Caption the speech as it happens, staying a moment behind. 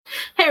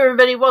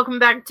everybody. Welcome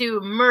back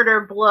to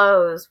Murder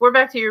Blows. We're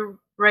back to your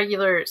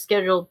regular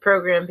scheduled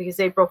program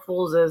because April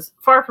Fool's is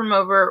far from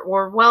over.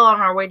 We're well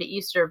on our way to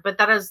Easter, but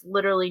that has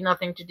literally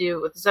nothing to do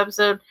with this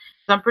episode.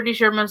 I'm pretty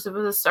sure most of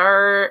us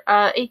are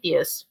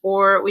atheists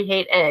or we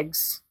hate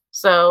eggs.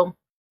 So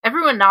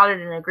everyone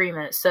nodded in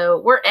agreement. So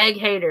we're egg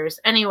haters.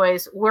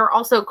 Anyways, we're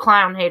also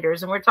clown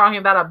haters, and we're talking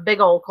about a big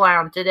old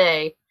clown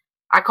today.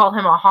 I call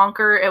him a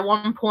honker at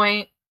one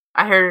point.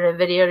 I heard it in a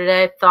video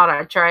today. Thought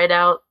I'd try it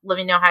out. Let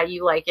me know how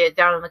you like it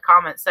down in the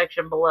comment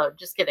section below.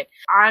 Just kidding.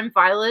 I'm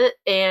Violet,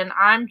 and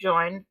I'm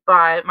joined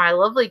by my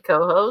lovely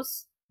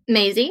co-host,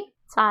 Maisie,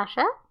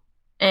 Sasha,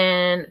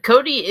 and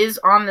Cody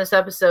is on this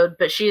episode,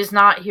 but she is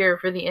not here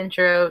for the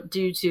intro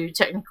due to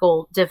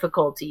technical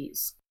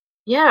difficulties.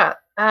 Yeah,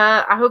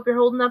 I hope you're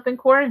holding up in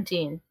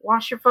quarantine.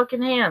 Wash your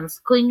fucking hands.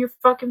 Clean your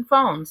fucking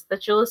phones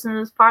that you listen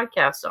to this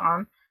podcast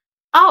on.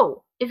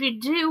 Oh, if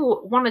you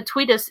do want to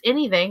tweet us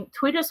anything,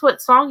 tweet us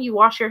what song you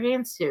wash your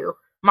hands to.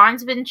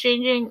 Mine's been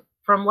changing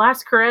from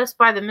Last Caress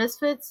by the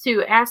Misfits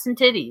to Ass and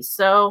Titties,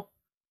 so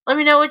let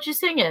me know what you're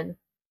singing.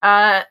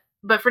 But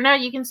for now,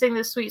 you can sing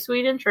this sweet,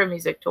 sweet intro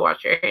music to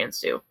wash your hands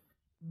to.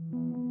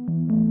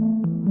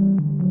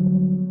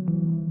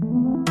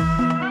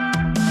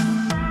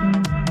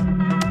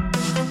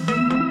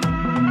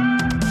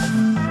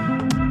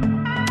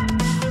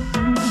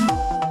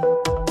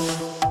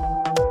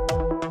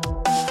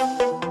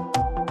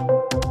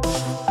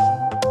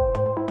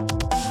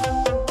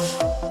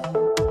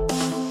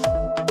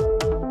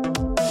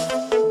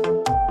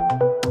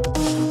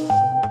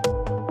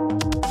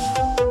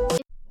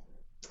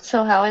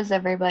 so how is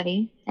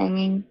everybody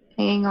hanging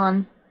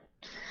on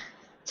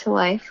to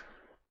life?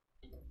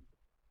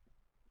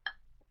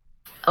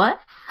 what?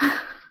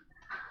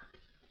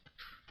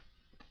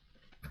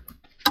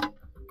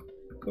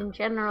 In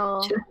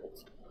general, Sure.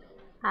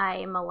 I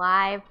am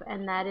alive,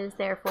 and that is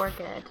therefore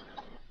good.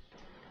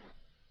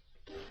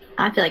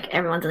 I feel like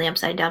everyone's on the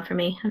upside down for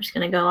me. I'm just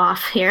gonna go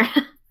off here.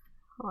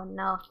 Oh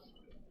no.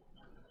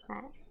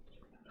 Alright.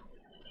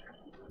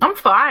 I'm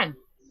fine.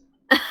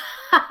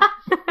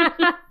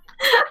 I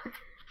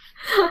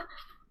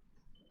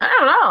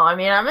don't know. I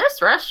mean, I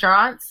miss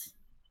restaurants.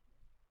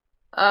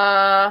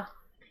 But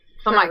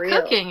For my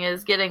real. cooking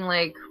is getting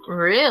like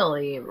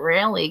really,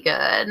 really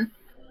good.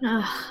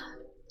 Ugh.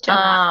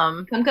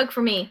 Come cook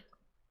for me.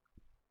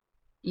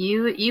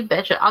 You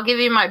betcha. I'll give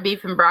you my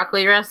beef and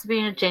broccoli recipe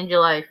and change your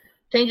life.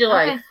 Change your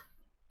Okay. life.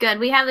 Good.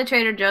 We have the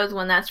Trader Joe's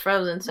one that's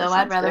frozen, so That I'd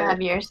sounds rather good.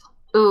 have yours.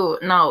 Ooh,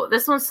 no.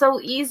 This one's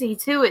so easy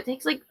too. It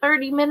takes like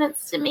 30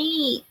 minutes to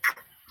make.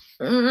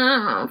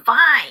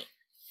 Fine.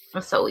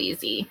 It's so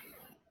easy.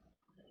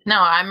 No,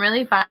 I'm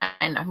really fine.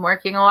 I'm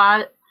working a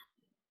lot.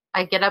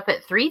 I get up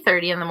at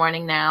 3:30 in the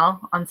morning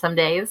now on some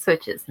days,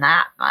 which is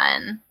not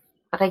fun.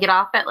 But I get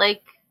off at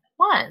like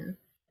 1,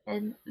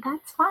 and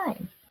that's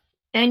fine.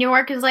 And your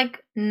work is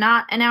like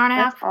not an hour and a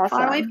That's half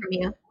far away awesome. from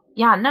you.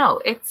 Yeah, no,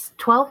 it's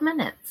 12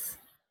 minutes.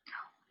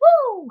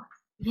 Woo!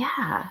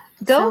 Yeah.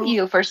 Go So-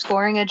 you for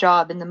scoring a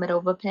job in the middle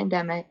of a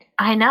pandemic.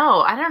 I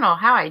know. I don't know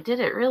how I did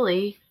it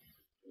really.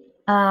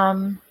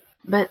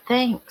 But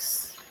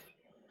thanks.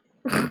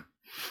 But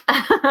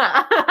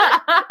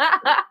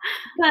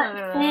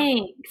Uh,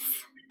 thanks.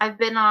 I've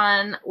been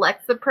on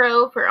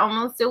Lexapro for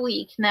almost a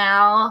week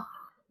now.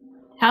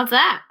 How's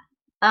that?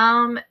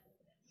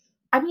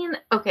 I mean,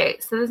 okay,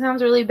 so this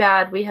sounds really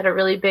bad. We had a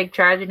really big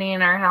tragedy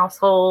in our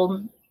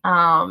household.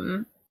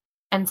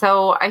 And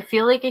so I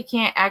feel like I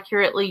can't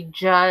accurately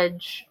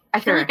judge. I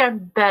feel Sure. like I'm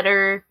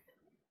better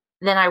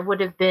than I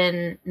would have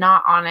been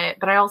not on it,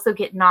 but I also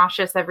get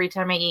nauseous every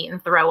time I eat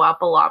and throw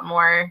up a lot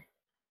more.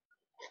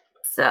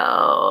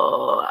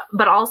 So,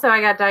 but also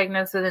I got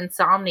diagnosed with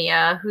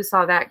insomnia. Who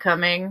saw that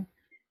coming?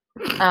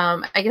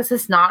 I guess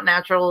it's not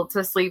natural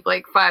to sleep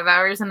like 5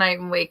 hours a night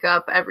and wake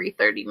up every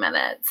 30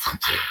 minutes.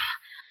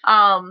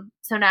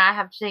 So now I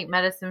have to take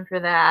medicine for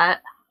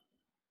that.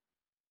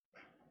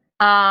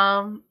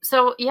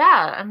 So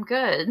yeah, I'm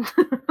good.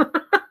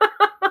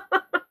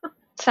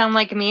 Sound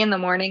like me in the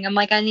morning. I'm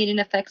like, I need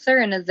an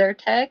Effexor and a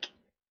Zyrtec.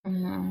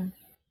 Mhm.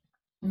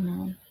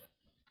 Mhm.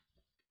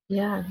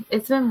 Yeah,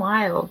 it's been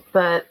wild,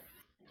 but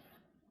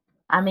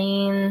I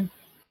mean,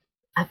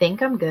 I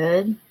think I'm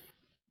good.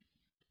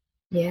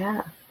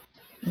 Yeah.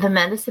 The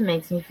medicine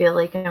makes me feel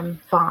like I'm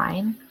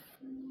fine.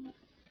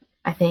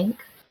 I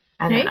think.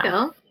 I There don't you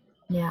know. go.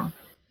 Yeah.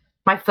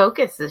 My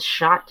focus is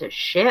shot to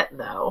shit,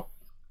 though.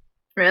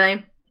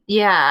 Really?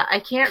 Yeah, I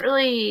can't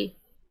really,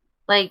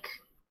 like,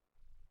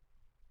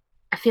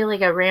 I feel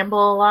like I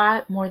ramble a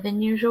lot more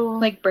than usual.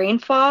 Like brain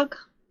fog.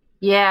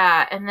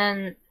 Yeah, and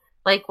then,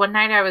 like, one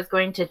night I was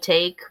going to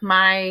take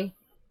my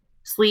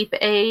sleep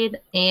aid,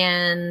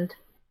 and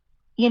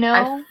You know,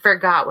 I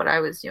forgot what I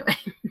was doing.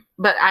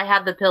 But I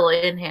had the pill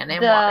in hand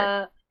and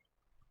water.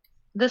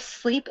 the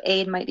sleep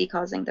aid might be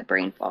causing the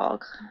brain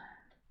fog.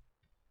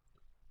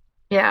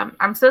 Yeah,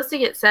 I'm supposed to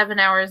get 7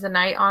 hours a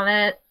night on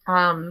it.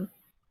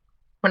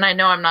 When I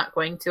know I'm not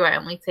going to, I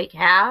only take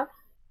half.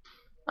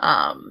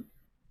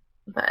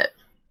 But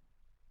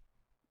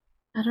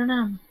I don't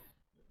know.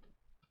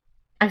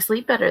 I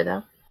sleep better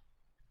though.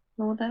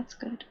 Well, that's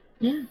good.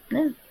 Yeah.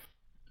 That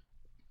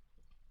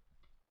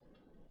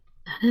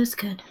is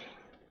good.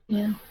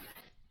 Yeah.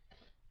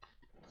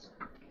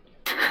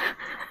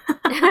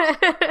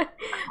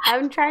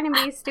 I'm trying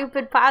to be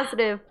stupid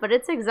positive, but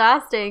it's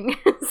exhausting.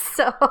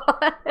 So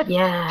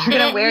Yeah. You're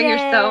gonna wear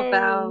yourself Yay.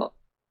 out.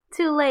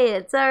 Too late.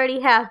 It's already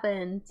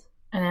happened.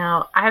 I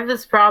know. I have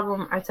this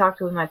problem. I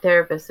talked with my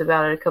therapist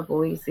about it a couple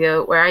weeks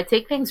ago, where I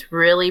take things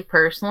really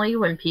personally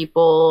when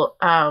people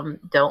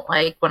don't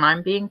like when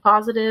I'm being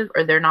positive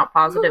or they're not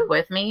positive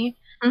with me.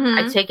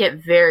 I take it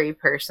very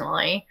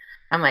personally.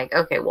 I'm like,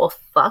 okay, well,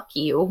 fuck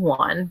you,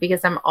 one,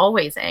 because I'm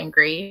always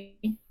angry.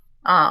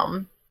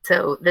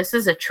 So this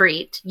is a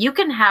treat. You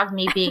can have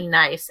me being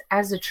nice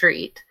as a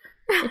treat.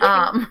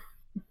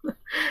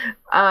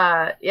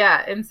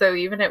 Yeah, and so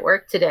even at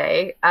work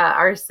today,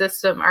 our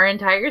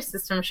entire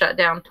system shut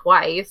down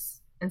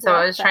twice. And so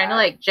I was trying to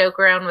like joke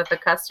around with the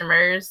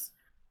customers,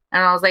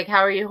 and I was like, how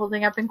are you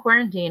holding up in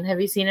quarantine? Have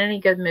you seen any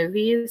good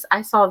movies?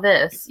 I saw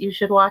this. You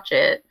should watch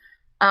it.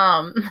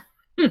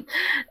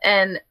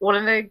 And one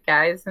of the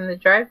guys in the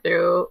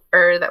drive-thru,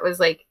 or that was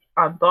like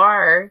on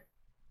bar,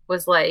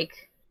 was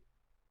like,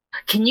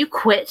 can you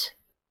quit?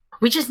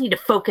 We just need to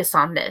focus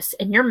on this,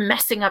 and you're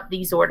messing up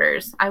these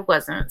orders. I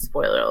wasn't,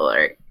 spoiler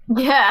alert.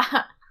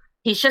 Yeah.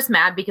 He's just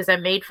mad because I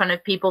made fun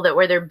of people that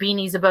wear their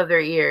beanies above their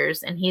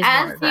ears, and he's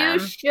one As of them. you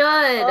should.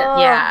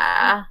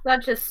 Yeah.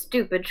 Such a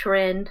stupid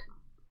trend.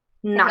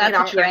 Knock That's it a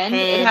off your trend.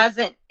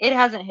 head. It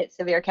hasn't hit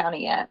Sevier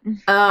County yet.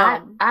 I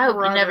hope you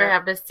brother. never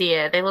have to see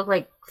it. They look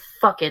like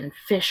fucking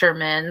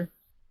fishermen.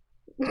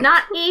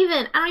 Not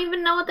even. I don't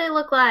even know what they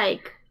look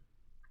like.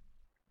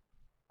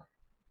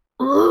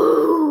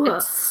 Ooh.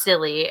 It's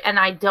silly, and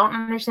I don't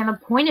understand the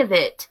point of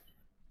it.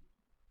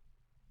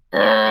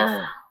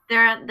 Yeah,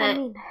 they're at the. I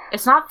mean,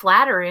 It's not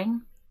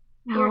flattering.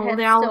 your No, head's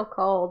they all still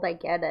cold. I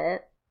get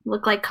it.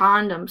 look like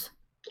condoms.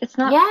 It's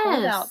not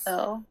cold Yes. out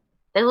though.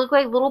 They look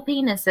like little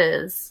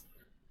penises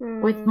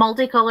with Hmm.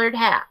 multicolored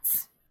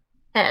hats.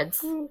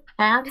 Heads. Hmm.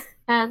 Hats?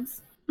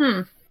 Heads?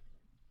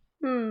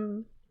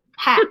 Hmm.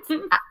 Hats.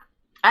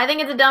 I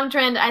think it's a dumb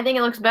trend. I think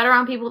it looks better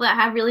on people that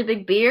have really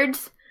big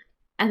beards.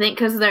 I think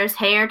because there's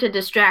hair to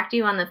distract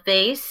you on the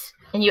face.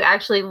 And you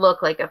actually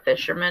look like a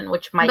fisherman,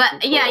 which might But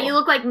be cool. yeah, you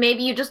look like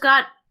maybe you just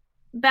got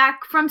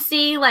back from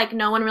sea, like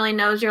no one really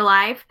knows your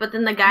life. But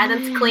then the guy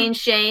that's clean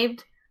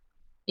shaved,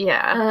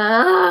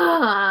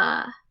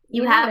 Yeah.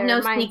 you know have what it no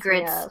reminds me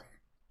secrets. of?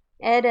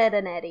 Ed,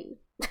 and Eddie.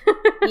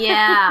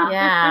 Yeah.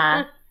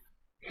 Yeah.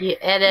 You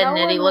Ed, Ed, No and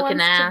Eddie one looking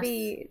wants to ass.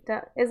 be.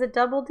 Is it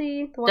Double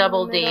D? The one in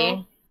Double the D.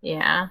 middle?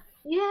 Yeah.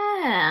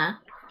 Yeah.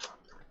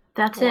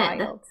 That's it.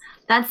 Wild.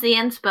 That's the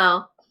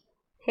inspo.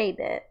 Hate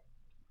it.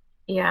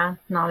 Yeah,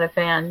 not a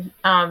fan.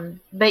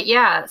 But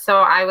yeah,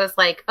 so I was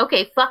like,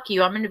 okay, fuck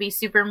you. I'm going to be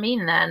super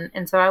mean then.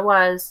 And so I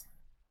was.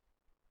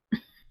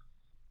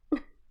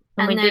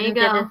 And we there you didn't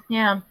get go. it.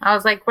 Yeah. I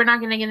was like, we're not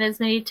going to get as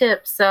many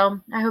tips. So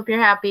I hope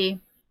you're happy.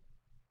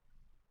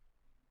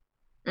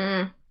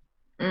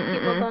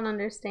 People don't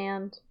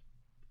understand.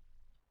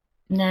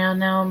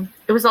 No.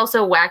 It was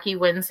also Wacky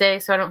Wednesday,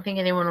 so I don't think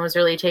anyone was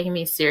really taking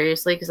me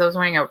seriously because I was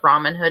wearing a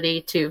ramen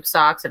hoodie, tube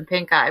socks, and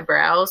pink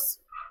eyebrows.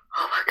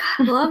 Oh my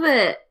god, I love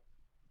it.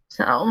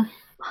 So,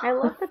 I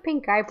love the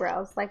pink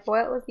eyebrows. Like,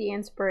 what was the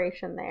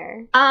inspiration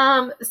there?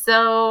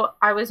 so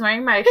I was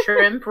wearing my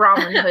shrimp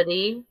ramen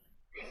hoodie.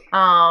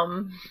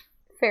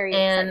 Very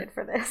And- excited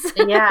for this.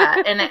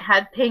 Yeah, and it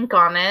had pink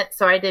on it,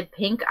 so I did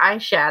pink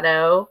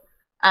eyeshadow,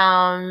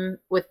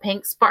 with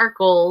pink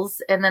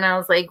sparkles, and then I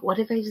was like, what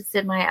if I just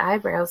did my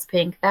eyebrows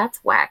pink? That's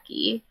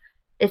wacky.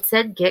 It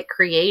said get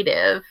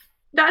creative.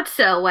 That's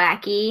so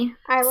wacky.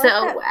 I like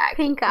so that wacky.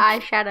 pink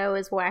eyeshadow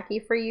is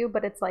wacky for you,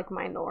 but it's like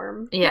my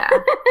norm. Yeah.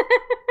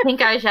 Pink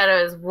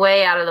eyeshadow is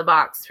way out of the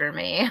box for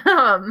me.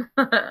 And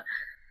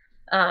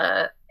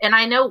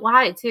I know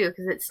why too,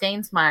 because it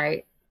stains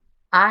my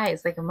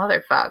eyes like a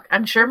motherfucker.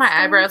 I'm sure It my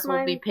stains eyebrows will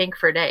mine. be pink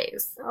for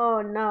days.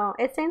 Oh no,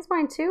 it stains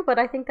mine too, but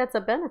I think that's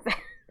a benefit.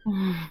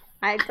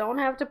 I don't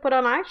have to put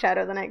on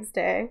eyeshadow the next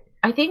day.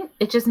 I think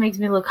it just makes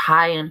me look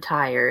high and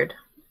tired,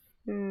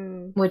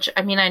 which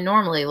I mean I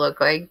normally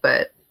look like,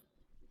 but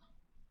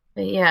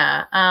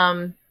yeah.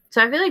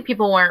 So I feel like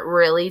people weren't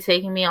really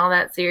taking me all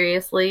that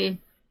seriously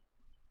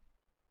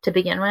to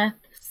begin with.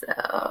 So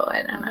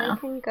I don't know. They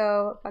can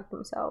go fuck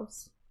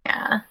themselves.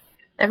 Yeah.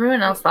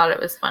 Everyone else thought it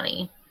was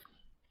funny,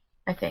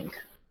 I think.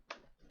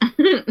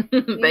 You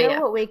But know yeah.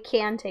 what we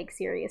can take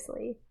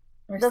seriously?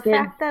 Our The skin.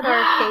 fact that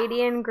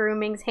Arcadian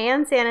Grooming's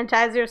hand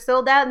sanitizer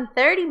sold out in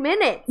 30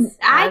 minutes.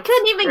 I That's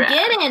couldn't even rad.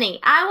 get any.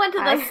 I went to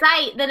the I-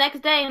 site the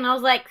next day and I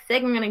was like,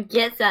 sick, I'm gonna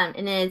get some,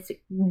 and it's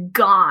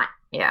gone.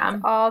 Yeah.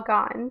 All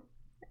gone.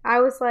 I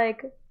was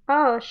like,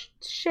 oh,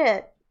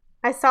 shit.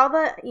 I saw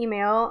the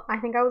email. I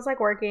think I was like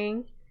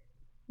working.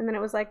 And then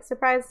it was like,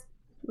 surprise,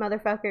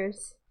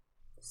 motherfuckers.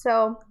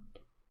 So,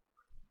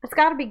 it's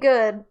gotta be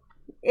good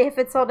if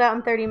it sold out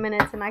in 30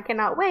 minutes, and I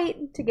cannot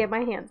wait to get my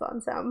hands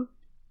on some.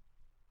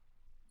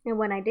 And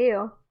when I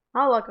do,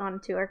 I'll log on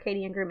to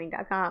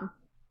arcadiangrooming.com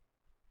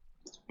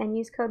and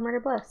use code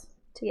MurderBliss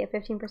to get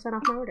 15%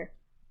 off my order.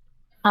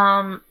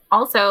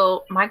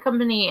 Also, my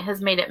company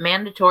has made it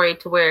mandatory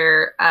to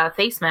wear a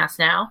face mask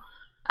now,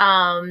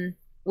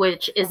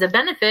 which is a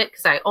benefit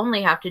because I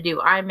only have to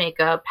do eye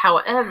makeup.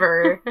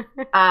 However,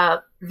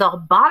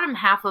 the bottom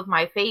half of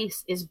my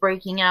face is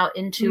breaking out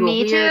into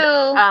Me a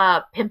weird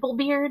too. pimple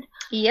beard.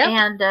 Yep.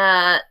 And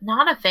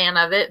not a fan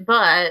of it,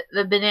 but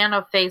the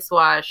banana face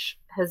wash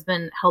has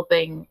been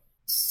helping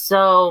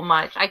so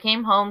much. I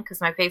came home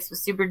because my face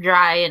was super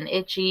dry and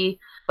itchy,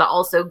 but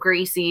also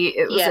greasy.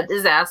 It was a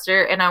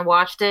disaster, and I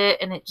washed it,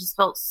 and it just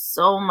felt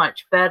so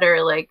much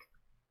better. Like,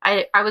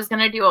 I was going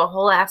to do a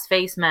whole ass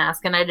face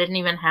mask, and I didn't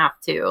even have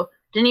to.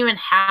 Didn't even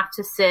have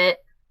to sit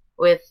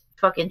with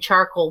fucking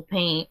charcoal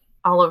paint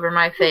all over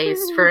my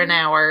face for an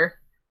hour.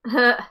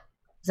 Because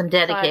I'm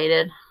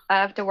dedicated. I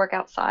have to work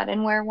outside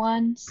and wear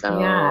one, so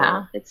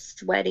Yeah. it's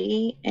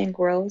sweaty and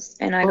gross.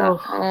 And I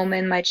got home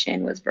and my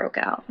chin was broke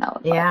out. And I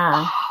was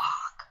like,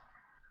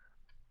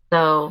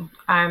 so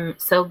I'm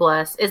so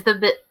blessed. Is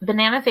the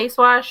banana face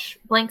wash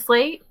blank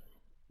slate?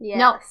 Yes.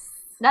 No,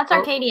 that's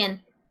Arcadian.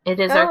 It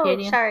is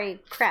Arcadian. Sorry,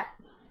 crap.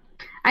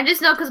 I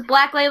just know because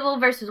black label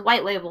versus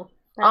white label.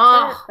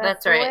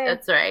 That's right.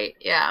 That's right.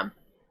 Yeah.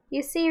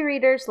 You see,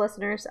 readers,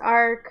 listeners,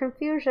 our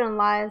confusion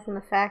lies in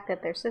the fact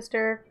that they're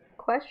sister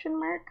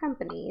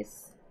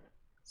companies.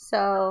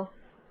 So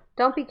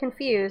don't be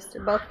confused.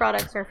 Both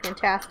products are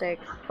fantastic.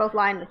 Both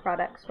line of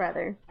products,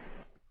 rather.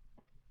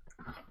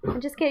 And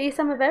just get you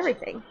some of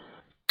everything.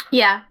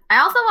 Yeah. I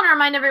also want to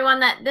remind everyone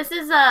that this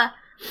is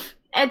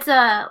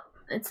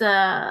it's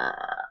a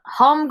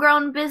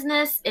homegrown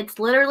business. It's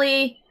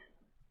literally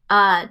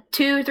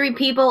 2-3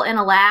 people in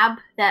a lab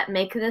that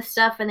make this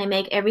stuff, and they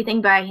make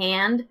everything by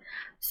hand.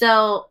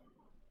 So,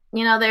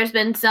 there's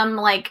been some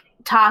like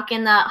talk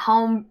in the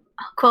home,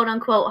 quote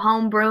unquote,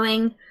 home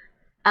brewing,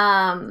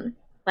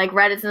 like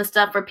Reddits and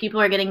stuff, where people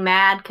are getting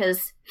mad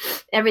because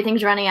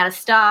everything's running out of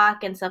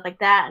stock and stuff like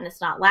that, and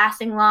it's not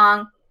lasting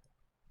long.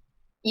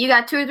 You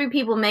got 2 or 3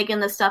 people making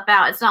this stuff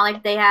out. It's not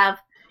like they have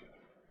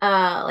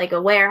like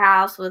a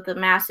warehouse with a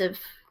massive,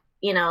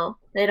 they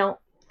don't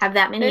have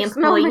that many employees.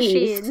 No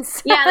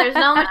machines. Yeah, there's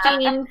no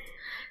machines.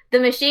 The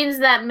machines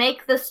that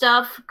make the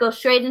stuff go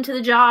straight into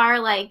the jar.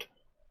 Like,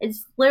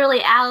 it's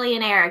literally Allie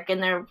and Eric,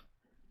 and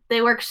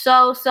they work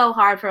so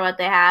hard for what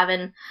they have.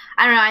 And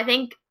I don't know, I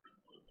think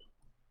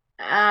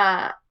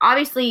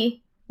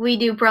obviously we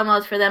do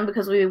promos for them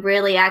because we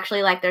really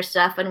actually like their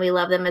stuff and we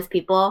love them as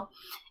people.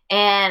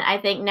 And I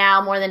think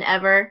now more than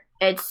ever,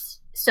 it's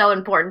so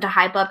important to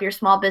hype up your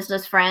small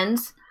business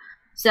friends.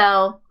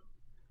 So,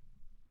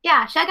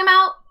 yeah, check them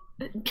out.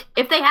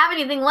 If they have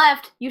anything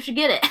left, you should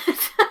get it.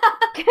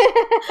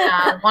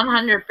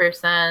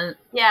 100%.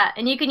 Yeah,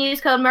 and you can use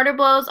code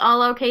MurderBlows,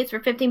 all lowercase, for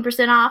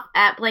 15% off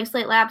at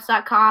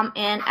blankslatelabs.com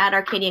and at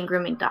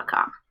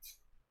arcadiangrooming.com.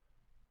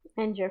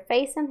 And your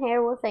face and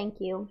hair will thank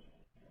you.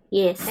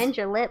 Yes. And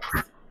your lips.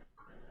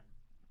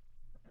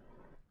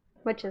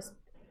 Which is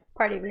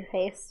part of your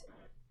face.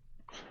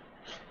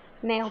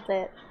 Nailed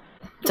it.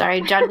 Sorry,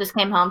 John just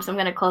came home, so I'm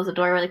going to close the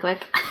door really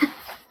quick.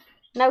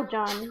 No,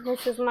 John,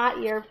 this is not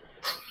your...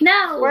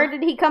 No! Where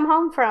did he come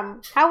home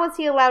from? How was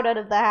he allowed out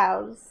of the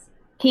house?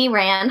 He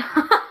ran.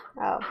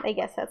 Oh, I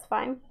guess that's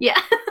fine. Yeah.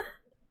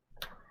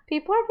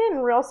 People are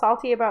getting real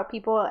salty about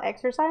people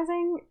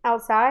exercising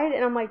outside,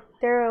 and I'm like,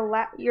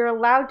 you're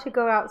allowed to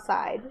go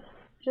outside.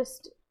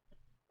 Just,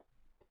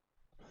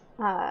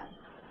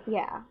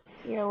 yeah,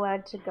 you're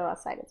allowed to go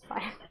outside, it's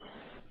fine.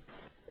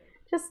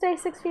 Just stay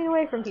 6 feet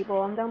away from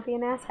people and don't be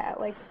an asshat.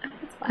 Like,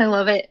 it's fine. I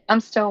love it.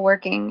 I'm still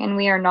working, and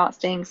we are not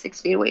staying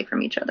 6 feet away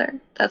from each other.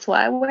 That's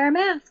why I wear a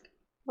mask.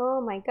 Oh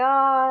my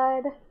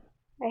god.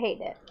 I hate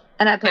it.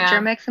 And I put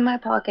Germex in my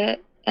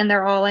pocket, and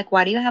they're all like,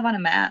 why do you have on a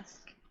mask?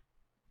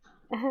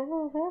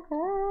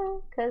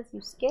 Because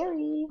you're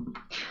scary.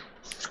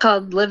 It's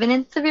called living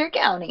in Sevier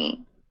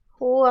County.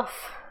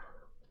 Woof.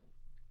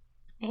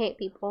 I hate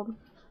people.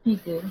 Me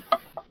too.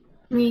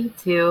 Me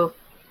too.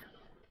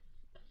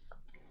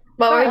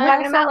 What were you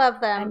talking about? I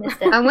love them. I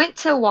missed it. I went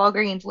to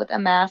Walgreens with a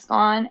mask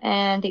on,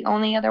 and the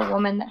only other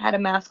woman that had a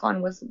mask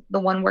on was the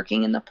one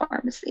working in the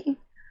pharmacy.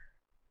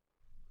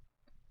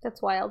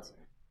 That's wild.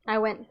 I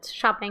went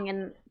shopping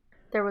and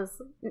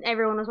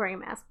everyone was wearing a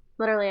mask.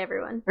 Literally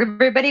everyone.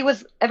 Everybody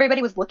was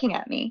looking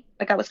at me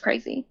like I was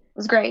crazy. It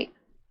was great.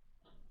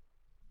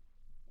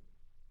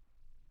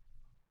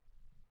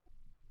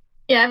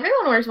 Yeah,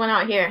 everyone wears one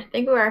out here. I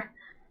think we're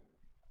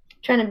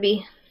trying to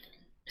be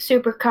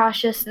super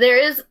cautious. There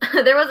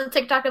was a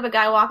TikTok of a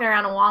guy walking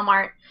around a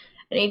Walmart,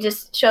 and he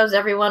just shows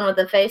everyone with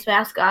a face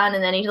mask on,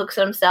 and then he looks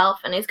at himself,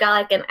 and he's got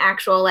like an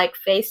actual like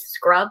face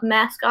scrub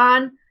mask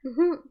on,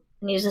 and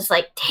he's just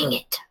like, dang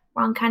it,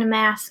 wrong kind of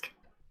mask.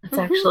 It's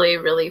actually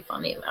really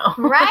funny though.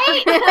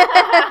 Right?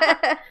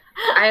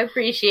 I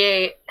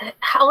appreciate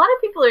a lot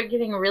of people are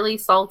getting really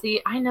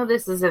salty. I know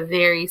this is a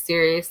very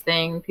serious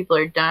thing. People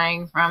are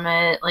dying from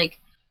it. Like,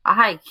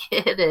 I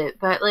get it,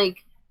 but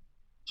like,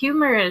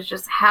 humor is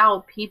just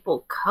how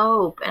people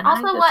cope. And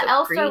also, what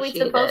else are we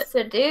supposed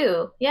to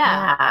do?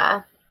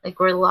 Yeah. Like,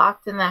 we're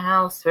locked in the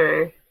house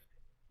for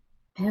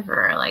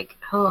ever. Like,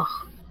 oh.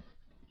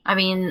 I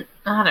mean,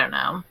 I don't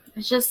know.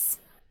 It's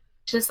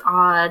just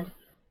odd.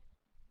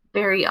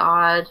 Very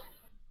odd.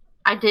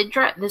 I did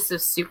drive. This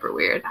is super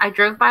weird. I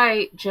drove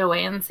by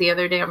Joanne's the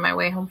other day on my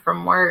way home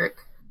from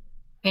work,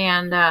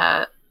 and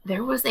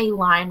there was a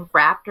line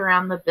wrapped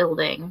around the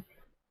building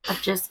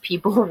of just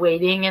people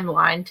waiting in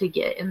line to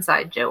get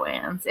inside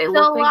Joanne's. It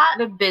looked like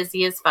the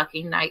busiest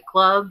fucking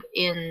nightclub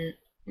in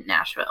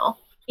Nashville.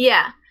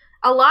 Yeah.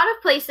 A lot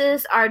of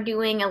places are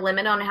doing a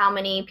limit on how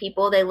many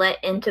people they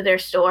let into their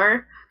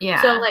store.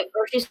 Yeah. So, like,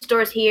 grocery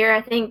stores here,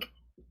 I think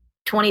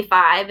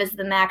 25 is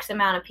the max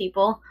amount of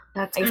people.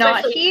 That's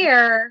not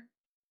here.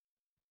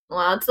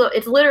 Well,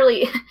 it's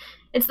literally,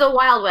 it's the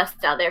Wild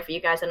West out there for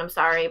you guys, and I'm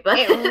sorry, but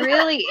it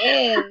really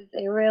is.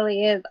 It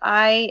really is.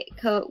 I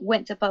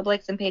went to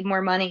Publix and paid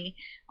more money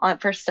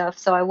for stuff,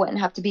 so I wouldn't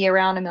have to be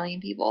around a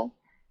million people.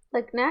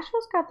 Like,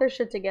 Nashville's got their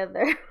shit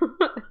together.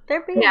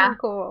 They're being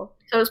cool.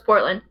 So is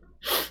Portland.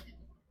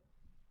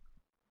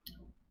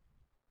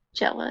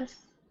 Jealous.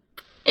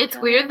 It's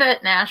weird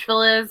that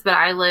Nashville is, but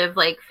I live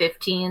like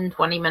 15,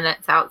 20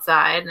 minutes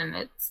outside, and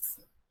it's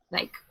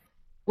like,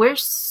 we're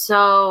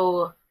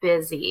so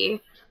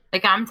busy.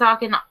 Like, I'm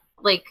talking,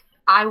 like,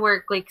 I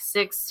work like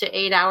 6 to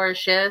 8 hour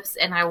shifts,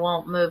 and I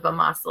won't move a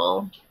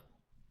muscle.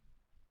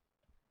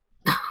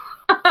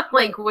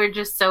 Like, we're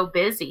just so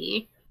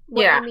busy.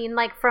 What, I mean,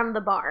 like, from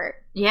the bar?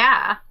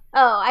 Yeah.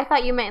 Oh, I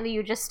thought you meant that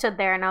you just stood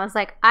there, and I was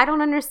like, I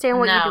don't understand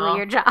what you do with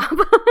your job.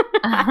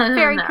 I'm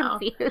very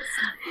confused.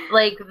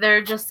 Like, there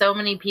are just so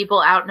many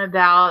people out and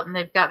about, and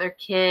they've got their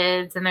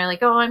kids, and they're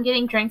like, oh, I'm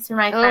getting drinks for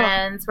my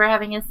friends. We're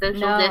having a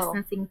social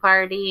distancing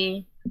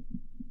party.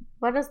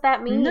 What does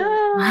that mean?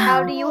 No.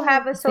 How do you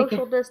have a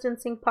social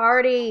distancing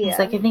party? It's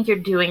like, I think you're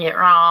doing it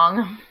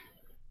wrong.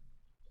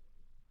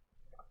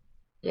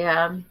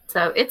 Yeah,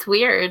 so it's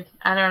weird.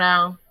 I don't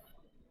know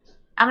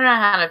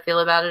how to feel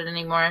about it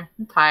anymore.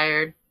 I'm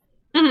tired.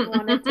 I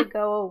want it to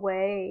go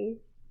away.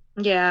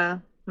 Yeah,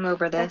 I'm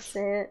over this. That's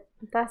it.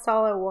 That's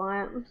all I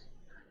want.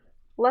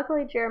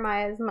 Luckily,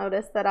 Jeremiah has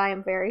noticed that I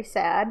am very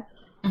sad.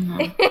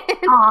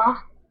 Mm-hmm.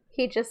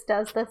 He just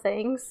does the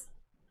things.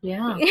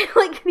 Yeah.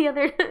 Like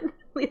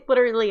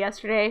literally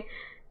yesterday,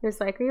 he was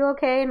like, are you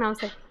okay? And I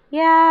was like,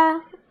 yeah.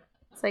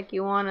 It's like,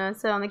 you want to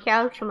sit on the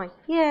couch? I'm like,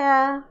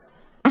 yeah.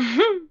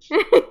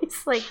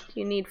 He's like, do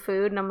you need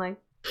food? And I'm like,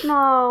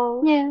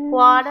 no. Yeah.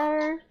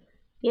 Water?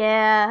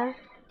 Yeah.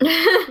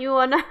 You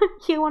wanna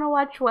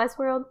watch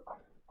Westworld?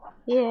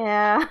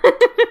 Yeah.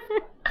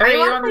 Are you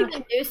on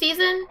the new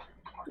season?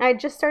 I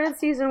just started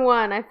season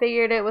 1. I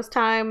figured it was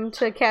time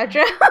to catch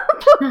up.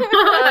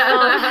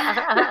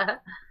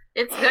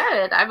 It's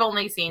good. I've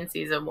only seen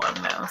season 1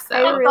 though, so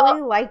I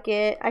really like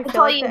it. I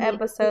feel like the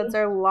episodes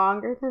are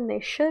longer than they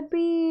should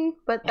be,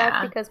 but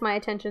that's because my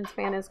attention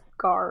span is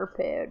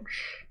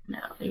garbage. No,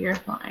 you're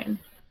fine.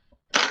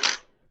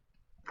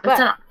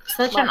 It's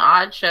such an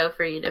odd show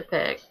for you to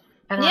pick.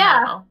 I don't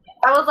know.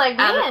 I was like,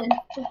 man,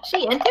 is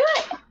she into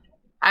it?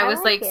 I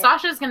was like,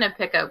 Sasha's gonna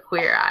pick up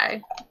Queer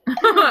Eye.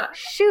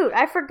 Shoot,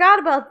 I forgot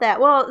about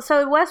that. Well,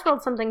 so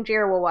Westworld's something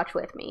Jira will watch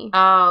with me.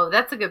 Oh,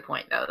 that's a good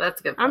point, though. That's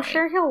a good point. I'm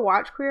sure he'll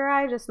watch Queer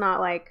Eye, just not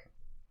like,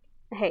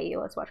 hey,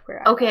 let's watch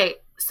Queer Eye. Okay,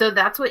 so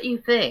that's what you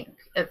think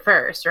at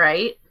first,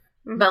 right?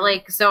 Mm-hmm. But,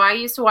 like, so I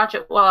used to watch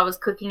it while I was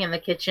cooking in the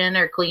kitchen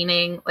or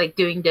cleaning, like,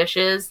 doing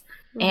dishes.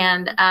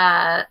 Mm-hmm.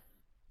 And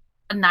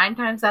 9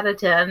 times out of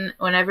 10,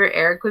 whenever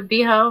Eric would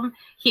be home,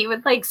 he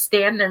would like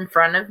stand in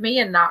front of me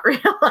and not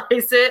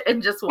realize it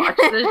and just watch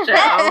the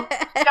show.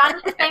 John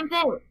did the same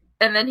thing.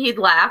 And then he'd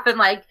laugh and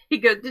like he'd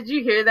go, "Did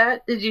you hear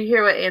that? Did you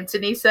hear what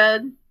Anthony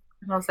said?"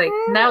 And I was like,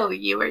 "No,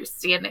 you were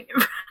standing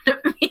in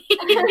front of me."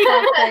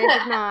 I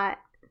did not.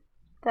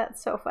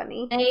 That's so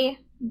funny.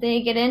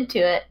 They get into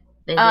it.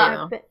 They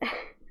do.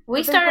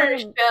 We started a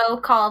show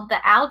called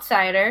The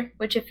Outsider,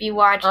 which if you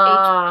watch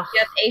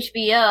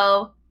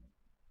HBO,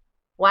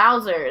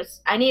 wowzers.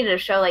 I needed a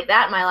show like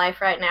that in my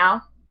life right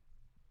now.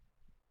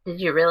 Did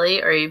you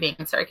really? Or are you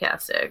being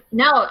sarcastic?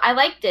 No, I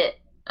liked it.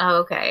 Oh,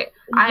 okay.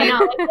 I'm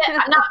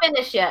not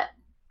finished yet.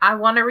 I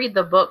want to read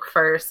the book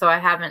first, so I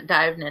haven't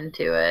dived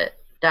into it.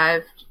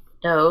 Dove?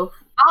 Oh,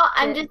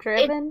 I'm just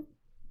driven.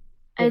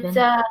 It's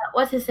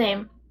what's his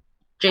name?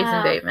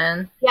 Jason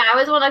Bateman. Yeah, I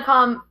always want to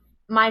call him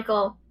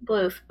Michael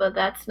Bluth, but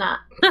that's not.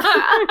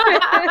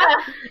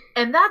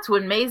 And that's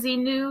when Maisie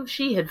knew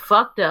she had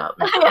fucked up.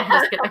 I'm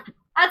just kidding.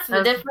 That's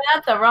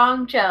the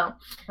wrong show.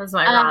 That was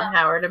my Ron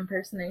Howard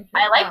impersonation.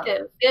 I liked it.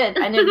 It was good.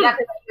 I knew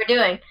exactly what you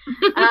were doing.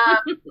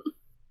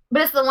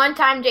 But it's the one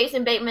time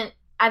Jason Bateman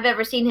I've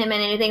ever seen him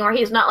in anything where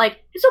he's not like,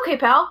 "It's okay,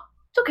 pal.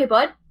 It's okay,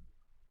 bud."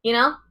 You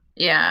know?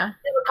 Yeah.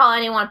 He would call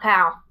anyone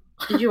pal.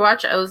 Did you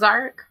watch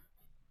Ozark?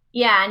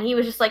 Yeah, and he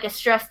was just like a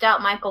stressed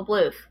out Michael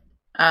Bluth.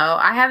 Oh,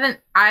 I haven't.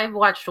 I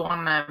watched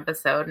one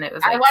episode and it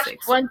was like I watched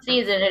one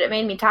season and it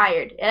made me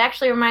tired. It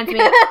actually reminds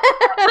me of...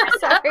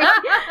 Sorry.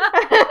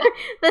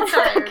 That's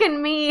fucking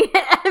me.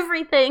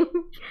 Everything.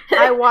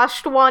 I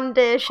washed one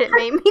dish. It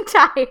made me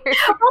tired. Well,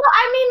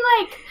 I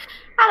mean, like,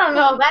 I don't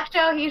know. That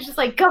show, he's just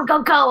like, go,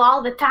 go, go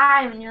all the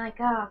time. And you're like,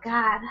 oh,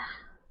 God.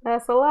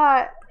 That's a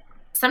lot.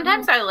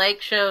 Sometimes I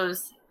like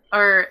shows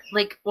or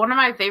like one of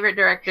my favorite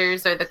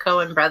directors are the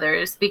Coen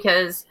brothers,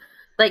 because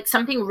like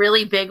something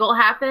really big will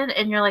happen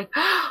and you're like,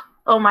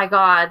 oh my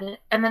God.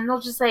 And then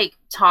they'll just like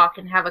talk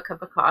and have a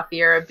cup of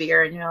coffee or a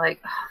beer and you're like,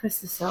 oh,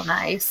 this is so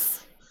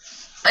nice.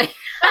 Like,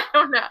 I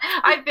don't know.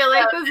 I feel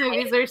like those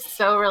movies are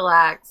so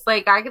relaxed.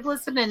 Like, I could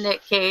listen to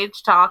Nick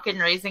Cage talk in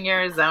Raising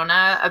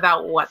Arizona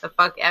about what the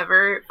fuck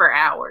ever for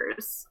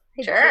hours.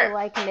 I do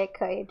like Nick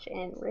Cage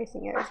in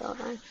Racing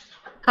Arizona.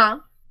 Huh?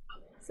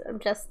 So I'm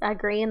just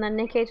agreeing that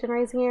Nick Cage in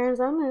Racing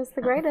Arizona is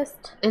the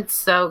greatest. It's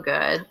so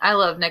good. I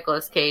love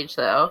Nicolas Cage,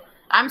 though.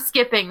 I'm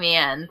skipping the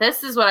end.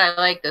 This is what I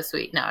like this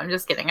week. No, I'm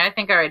just kidding. I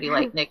think I already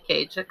liked Nick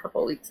Cage a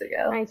couple weeks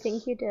ago. I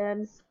think you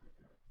did.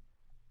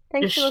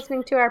 Thanks for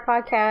listening to our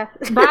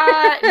podcast.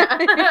 Bye!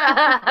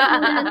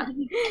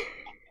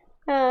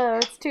 Oh,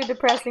 it's too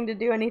depressing to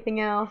do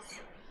anything else.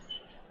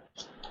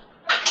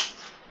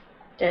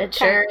 It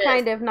sure is.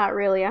 Kind of, not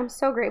really. I'm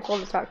so grateful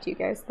to talk to you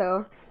guys,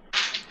 though.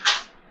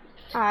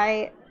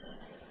 I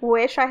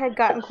wish I had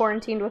gotten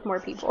quarantined with more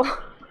people.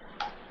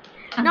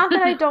 Not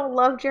that I don't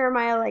love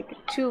Jeremiah,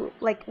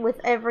 with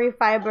every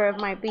fiber of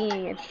my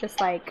being. It's just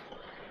like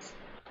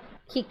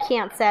he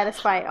can't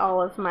satisfy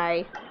all of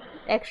my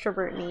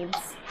extrovert needs.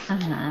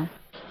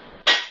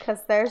 Because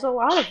there's a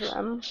lot of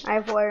them,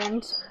 I've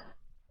learned.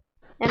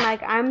 And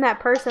like, I'm that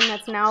person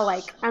that's now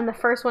like, I'm the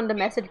first one to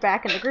message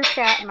back in the group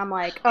chat, and I'm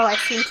like, oh, I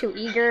seem too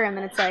eager, and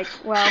then it's like,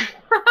 well,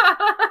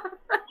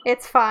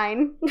 it's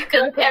fine.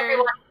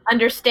 Everyone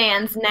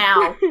understands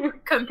now.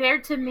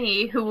 Compared to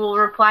me, who will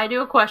reply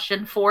to a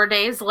question 4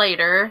 days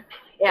later.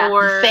 Yeah,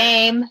 or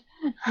same.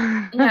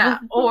 Yeah,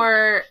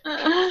 or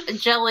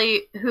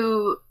Jelly,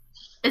 who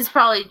is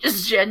probably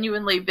just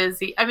genuinely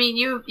busy. I mean,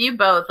 you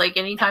both, like,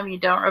 anytime you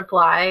don't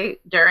reply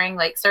during,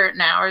 like, certain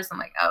hours, I'm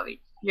like, oh,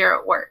 you're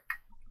at work.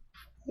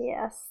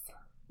 Yes.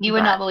 You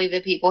would not believe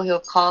the people who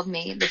have called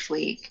me this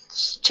week,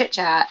 chit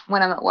chat,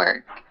 when I'm at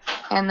work.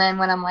 And then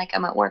when I'm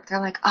at work, they're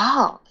like,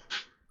 oh.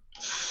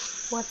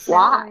 What's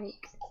why?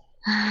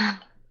 That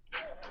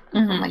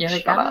like? I'm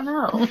like, I don't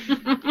know.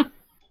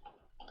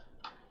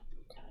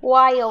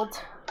 Wild.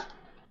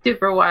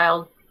 Super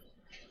wild.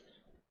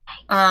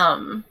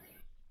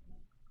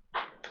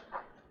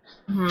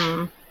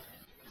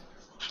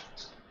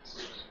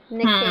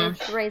 Nick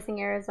Cage,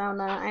 Raising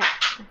Arizona. I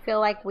feel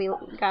like we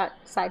got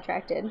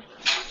sidetracked.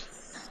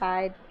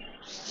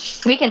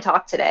 We can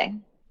talk today.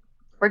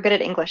 We're good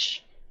at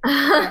English.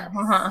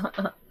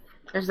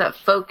 There's that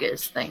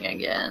focus thing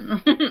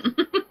again.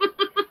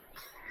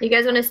 You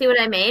guys want to see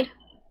what I made?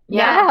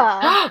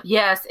 Yeah.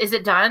 Yes. Is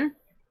it done?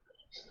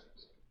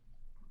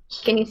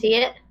 Can you see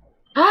it?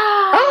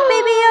 Oh,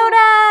 Baby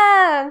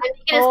Yoda! I'm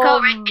making his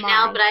coat right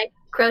now, but I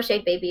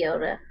crocheted Baby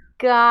Yoda.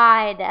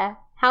 God.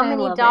 How I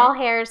many love doll it.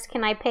 hairs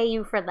can I pay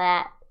you for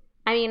that?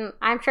 I mean,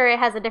 I'm sure it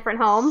has a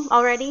different home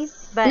already,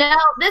 but No,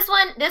 this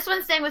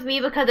one's staying with me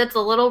because it's a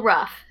little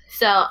rough.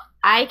 So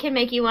I can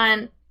make you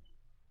one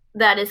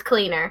that is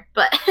cleaner.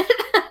 But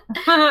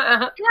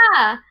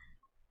yeah.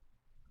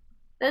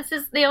 This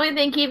is the only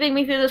thing keeping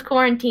me through this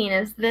quarantine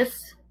is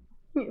this.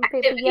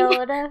 Baby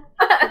Yoda.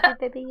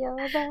 Baby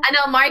Yoda. I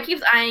know Mari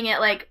keeps eyeing it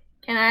like,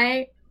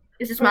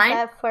 is this Is mine?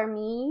 that for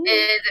me?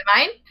 Is it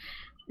mine?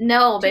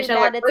 No, Too bitch, I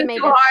bad worked it's way made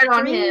too of hard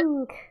on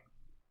him string.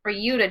 for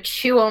you to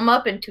chew him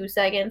up in 2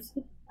 seconds.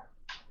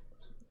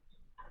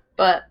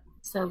 But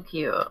so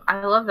cute.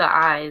 I love the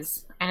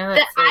eyes. I know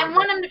that's I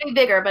want him to be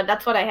bigger, but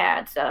that's what I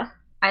had, so.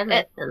 I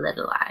like the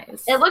little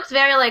eyes. It looks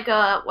very like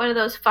one of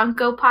those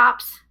Funko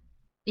Pops.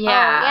 Yeah.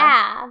 Oh,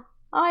 yeah.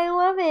 Oh, I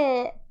love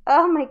it.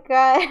 Oh my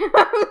god.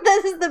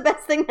 This is the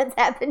best thing that's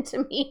happened to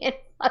me in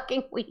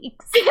fucking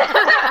weeks.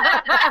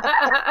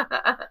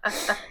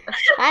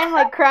 I'm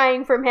like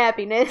crying from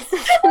happiness.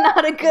 It's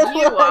not a good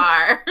You look.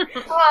 are.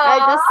 I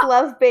just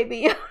love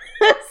Baby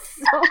Yoda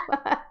so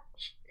much.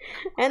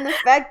 And the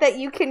fact that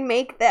you can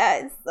make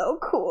that is so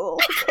cool.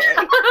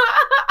 Okay.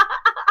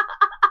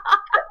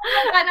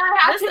 And I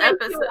have to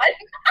make you one.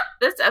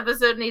 This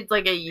episode needs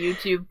like a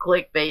YouTube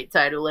clickbait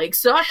title, like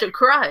Sasha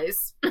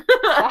cries.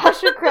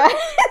 Sasha cries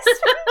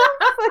for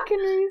no fucking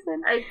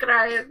reason. I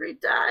cry every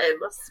time.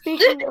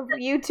 Speaking of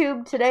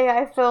YouTube, today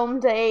I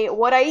filmed a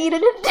what I eat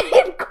in a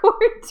day in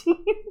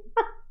quarantine.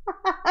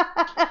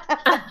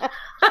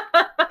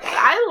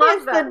 I love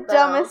It's that. the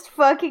dumbest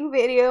fucking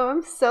video.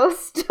 I'm so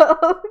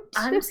stoked.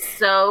 I'm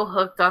so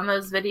hooked on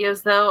those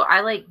videos, though.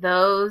 I like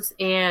those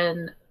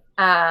and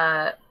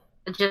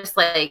just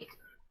like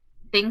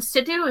things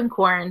to do in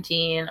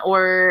quarantine,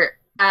 or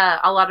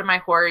a lot of my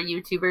horror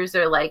YouTubers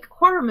are like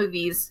horror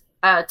movies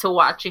to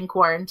watch in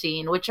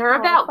quarantine, which are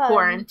about fun.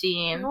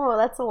 quarantine. Oh,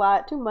 that's a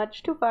lot. Too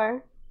much. Too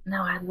far.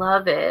 No, I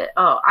love it.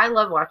 Oh, I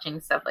love watching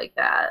stuff like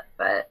that.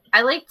 But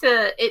I like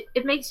to,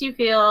 it makes you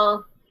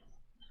feel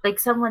like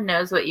someone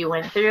knows what you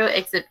went through,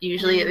 except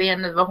usually at the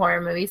end of a horror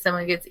movie,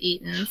 someone gets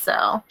eaten.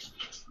 So,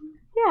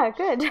 Yeah,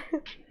 good.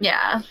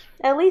 yeah.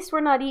 At least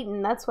we're not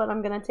eaten. That's what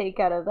I'm going to take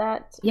out of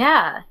that.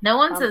 Yeah. No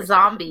one's a Conversation.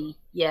 zombie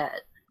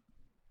yet.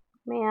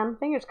 Man,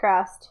 fingers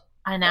crossed.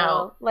 I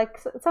know. Like,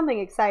 something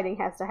exciting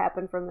has to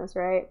happen from this,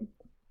 right?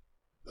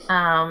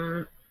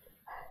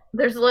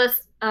 There's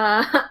less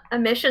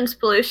emissions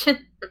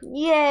pollution.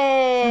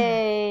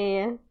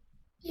 Yay!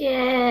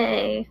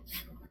 Yay.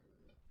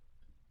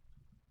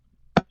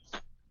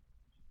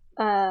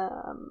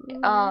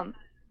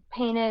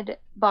 Painted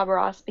Bob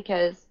Ross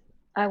because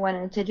I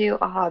wanted to do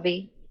a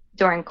hobby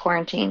during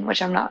quarantine,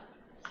 which I'm not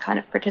kind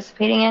of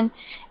participating in.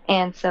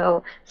 And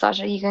so,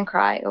 Sasha, you can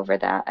cry over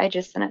that. I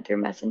just sent it through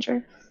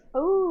Messenger.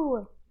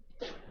 Ooh.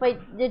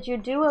 Wait, did you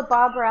do a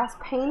Bob Ross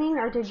painting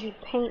or did you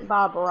paint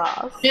Bob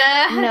Ross?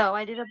 Yeah. No,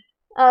 I did a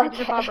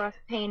Bob Ross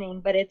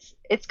painting, but it's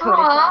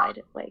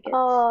codified. Like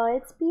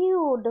it's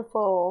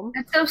beautiful.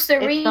 That's so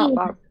serene. It's not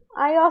Bob.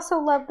 I also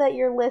love that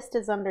your list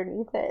is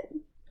underneath it.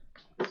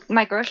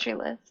 My grocery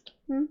list.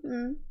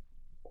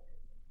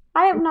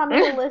 I have not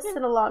made a list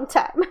in a long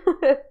time.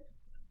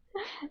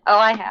 Oh,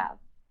 I have.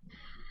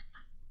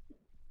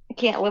 I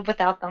can't live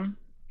without them.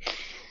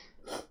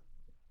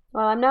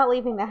 Well, I'm not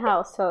leaving the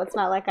house, so it's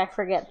not like I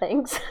forget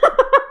things.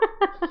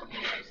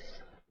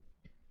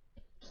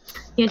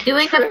 You're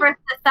doing it for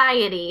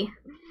society.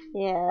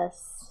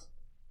 Yes.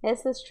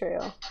 This is true.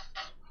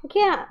 I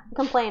can't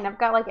complain. I've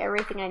got like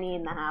everything I need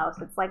in the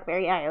house. It's like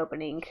very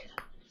eye-opening.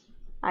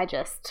 I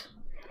just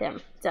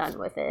am done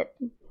with it.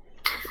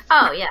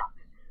 Oh, yeah.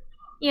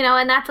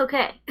 And that's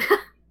okay.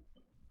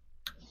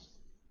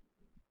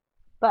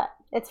 But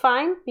it's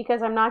fine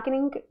because I'm not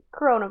getting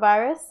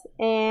coronavirus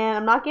and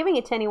I'm not giving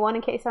it to anyone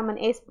in case I'm an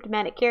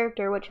asymptomatic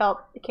character, which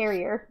helps the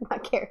carrier,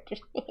 not character,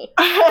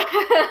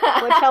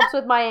 which helps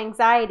with my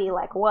anxiety.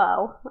 Like,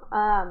 whoa,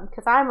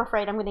 because I'm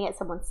afraid I'm going to get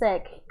someone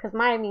sick because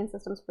my immune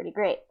system's pretty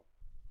great.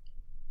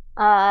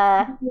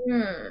 I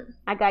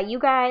got you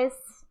guys.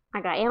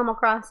 I got Animal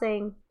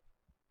Crossing.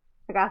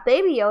 I got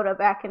Baby Yoda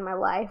back in my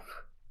life.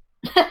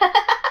 It's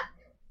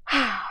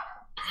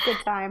a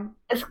good time.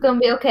 It's gonna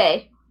be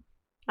okay.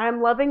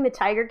 I'm loving the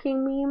Tiger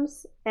King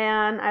memes,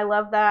 and I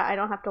love that I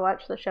don't have to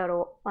watch the show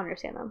to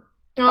understand them.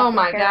 Oh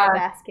my god.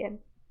 Baskin.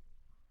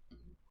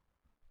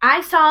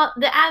 I saw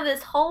out of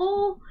this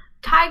whole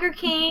Tiger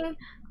King,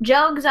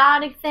 Joe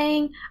Exotic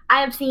thing,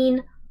 I have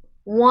seen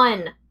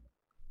one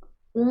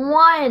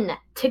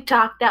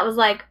TikTok that was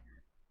like,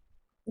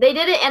 they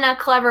did it in a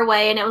clever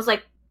way, and it was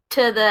like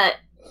to the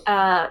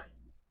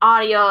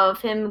audio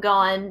of him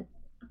going,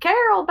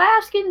 Carol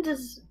Baskin,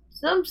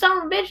 some son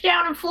of a bitch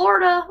down in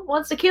Florida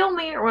wants to kill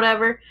me or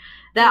whatever.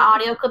 That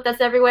audio clip that's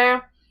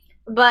everywhere.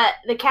 But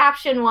the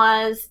caption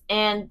was,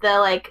 and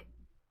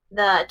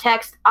the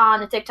text on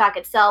the TikTok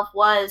itself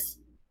was,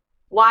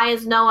 why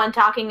is no one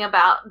talking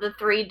about the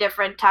 3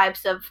 different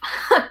types of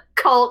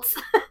cults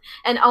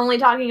and only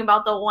talking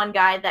about the one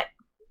guy that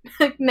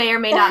may or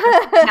may not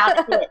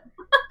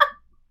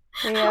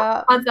hit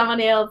on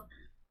somebody else?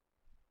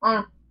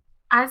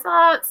 I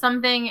saw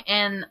something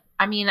in,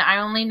 I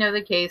only know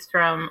the case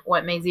from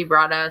what Maisie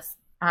brought us.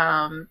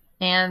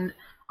 And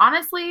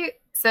honestly,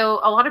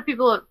 so a lot of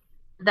people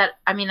that,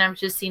 I've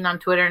just seen on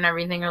Twitter and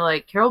everything are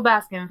like, Carol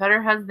Baskin fed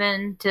her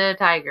husband to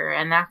Tiger,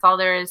 and that's all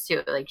there is to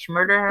it. Like, she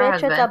murdered her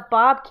husband. Bitch, it's a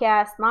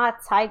bobcat, not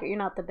a tiger. You're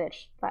not the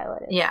bitch,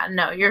 Violet. Yeah,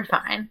 no, you're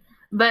fine.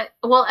 But,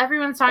 well,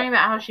 everyone's talking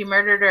about how she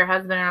murdered her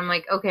husband, and I'm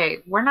like, okay,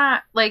 we're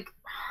not, like,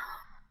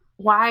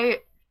 why...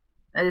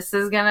 This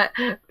is gonna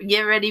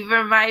get ready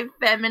for my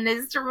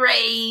feminist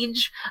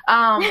rage.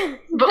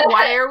 But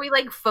why are we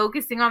like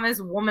focusing on this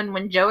woman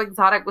when Joe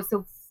Exotic was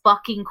so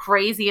fucking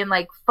crazy and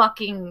like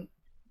fucking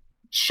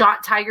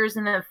shot tigers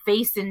in the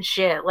face and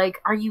shit?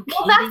 Like, are you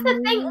kidding me? Well, that's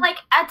the thing. Like,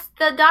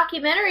 the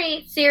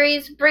documentary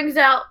series brings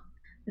out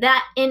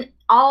that in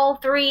all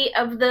 3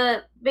 of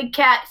the big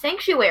cat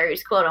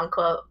sanctuaries, quote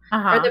unquote,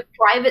 or the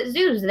private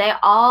zoos, they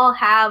all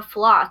have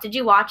flaws. Did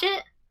you watch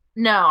it?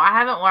 No, I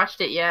haven't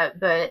watched it yet,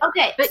 but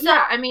okay. But so,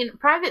 yeah,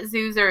 private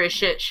zoos are a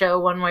shit show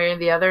one way or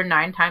the other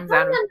 9 times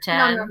out of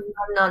 10.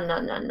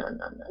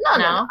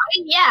 No.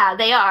 Yeah,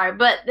 they are,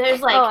 but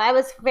there's like. Oh, I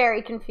was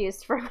very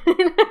confused for a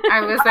minute.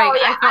 I was like,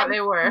 I thought they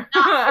were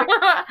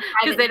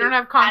because they don't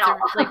have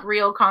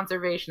real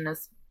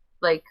conservationist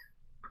like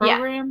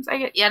programs. I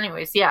get. Yeah,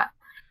 anyways, yeah,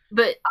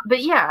 but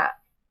yeah,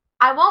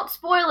 I won't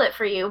spoil it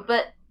for you,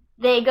 but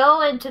they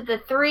go into the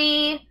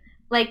 3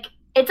 like.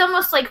 It's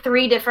almost like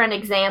 3 different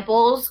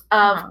examples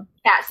of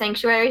cat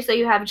sanctuary. So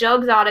you have Joe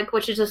Exotic,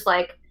 which is just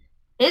like,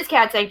 his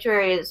cat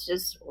sanctuary is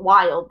just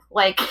wild.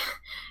 Like,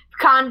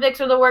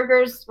 convicts are the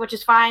workers, which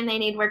is fine. They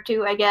need work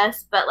too, I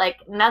guess. But, like,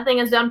 nothing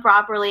is done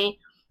properly.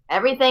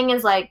 Everything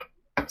is, like,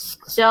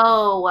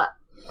 so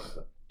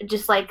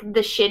just, like, the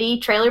shitty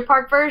trailer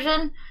park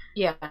version.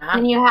 Yeah.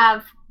 And you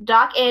have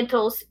Doc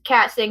Antle's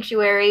cat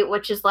sanctuary,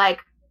 which is, like,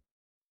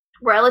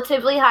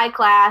 relatively high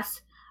class.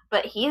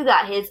 But he's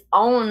got his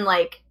own,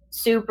 like,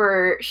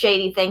 super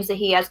shady things that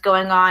he has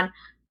going on.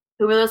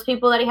 Who are those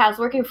people that he has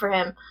working for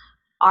him?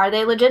 Are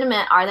they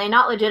legitimate? Are they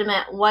not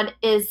legitimate? What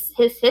is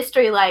his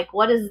history like?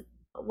 What is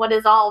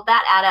all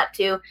that add up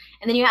to?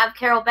 And then you have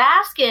Carol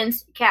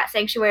Baskin's cat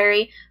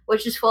sanctuary,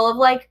 which is full of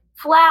like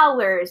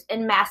flowers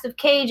and massive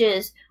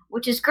cages,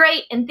 which is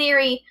great in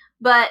theory,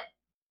 but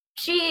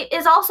she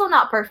is also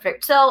not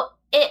perfect. So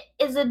it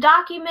is a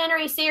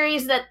documentary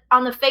series that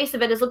on the face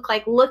of it is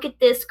look at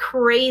this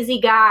crazy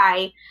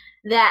guy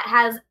that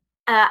has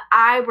an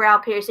eyebrow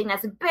piercing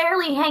that's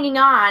barely hanging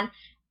on,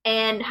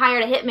 and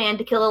hired a hitman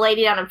to kill a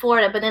lady down in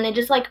Florida. But then it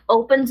just like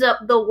opens up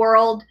the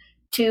world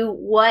to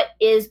what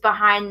is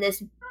behind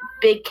this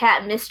big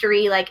cat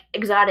mystery, like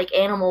exotic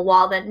animal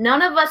wall that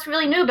none of us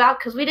really knew about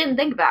because we didn't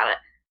think about it.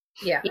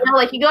 Yeah. You know,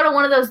 like you go to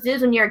one of those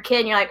zoos when you're a kid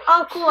and you're like,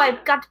 oh, cool, I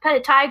got to pet a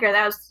tiger.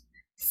 That was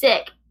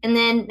sick. And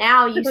then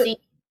now you see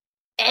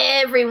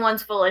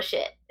everyone's full of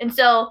shit. And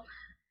so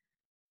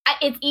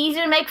it's easy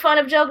to make fun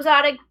of Joe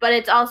Exotic, but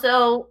it's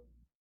also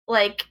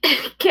like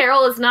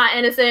Carol is not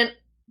innocent.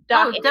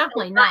 Doc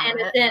definitely not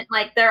innocent.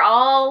 Like they're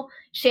all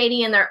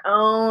shady in their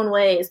own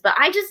ways. But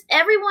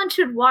everyone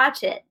should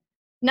watch it.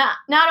 Not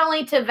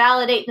only to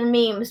validate the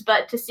memes,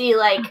 but to see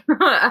like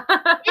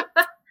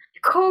it's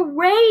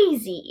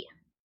crazy.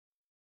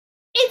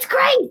 It's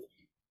great.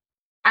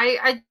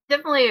 I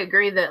definitely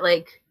agree that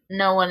like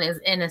no one is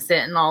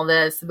innocent in all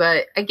this,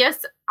 but I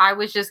guess I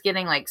was just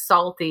getting like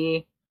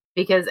salty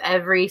because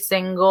every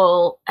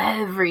single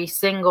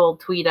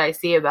tweet I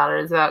see about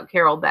it is about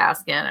Carol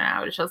Baskin, and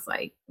I was just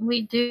like,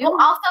 we do. Well,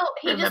 also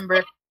he remember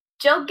just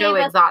Joe gave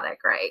us Exotic,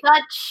 right?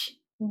 Such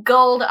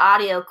gold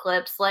audio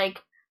clips.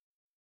 Like,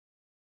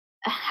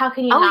 how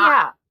can you not? Oh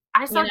yeah,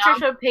 I saw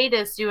Trisha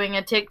Paytas doing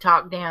a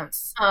TikTok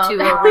dance to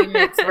a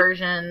remix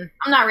version.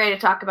 I'm not ready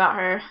to talk about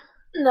her.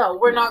 No,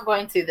 we're not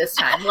going to this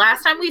time.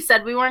 Last time we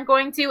said we weren't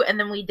going to, and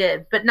then we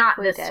did, but not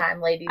this time,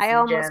 ladies. I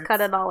almost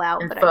cut it all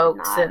out, and but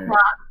folks I did not.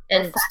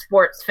 and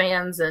sports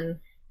fans and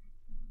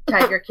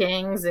Tiger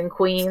Kings and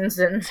Queens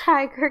and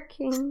Tiger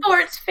Kings.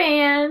 Sports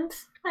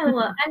fans.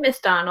 I miss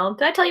Donald.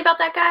 Did I tell you about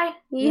that guy?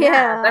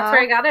 Yeah, that's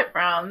where I got it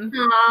from.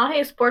 Aw,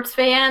 hey, sports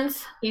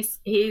fans.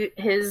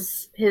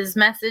 His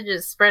message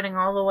is spreading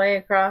all the way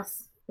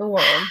across the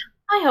world.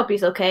 I hope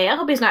he's okay. I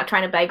hope he's not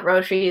trying to buy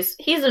groceries.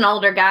 He's an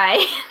older guy.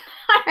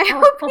 I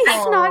hope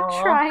he's not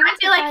trying. I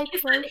feel like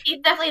he's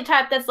definitely a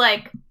type that's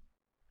like,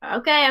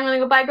 okay, I'm gonna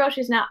go buy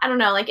groceries now. I don't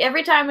know. Like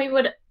every time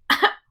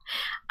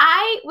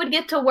I would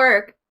get to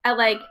work at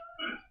like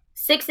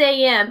 6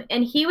 a.m.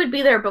 and he would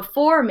be there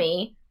before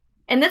me.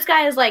 And this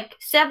guy is like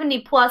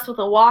 70 plus with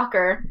a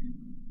walker,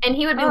 and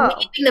he would be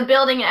leaving the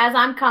building as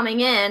I'm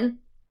coming in.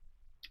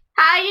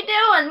 How you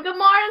doing? Good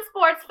morning,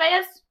 sports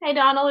fans. Hey,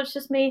 Donald, it's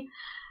just me.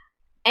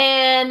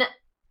 And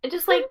it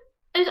just like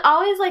there's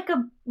always like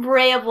a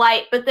ray of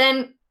light, but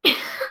then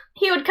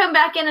he would come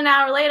back in an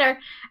hour later,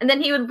 and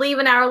then he would leave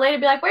an hour later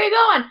and be like, where are you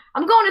going?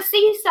 I'm going to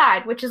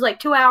Seaside, which is like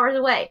 2 hours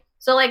away.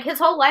 So like his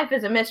whole life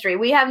is a mystery.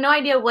 We have no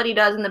idea what he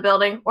does in the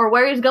building or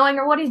where he's going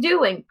or what he's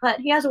doing, but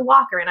he has a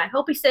walker, and I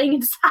hope he's staying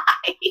inside.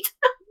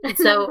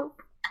 So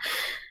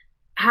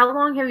how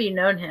long have you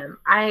known him?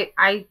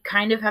 I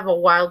kind of have a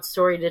wild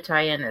story to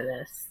tie into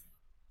this.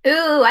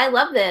 Ooh, I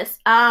love this.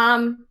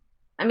 I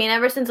mean,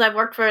 ever since I've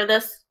worked for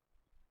this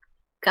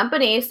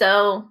company,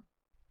 so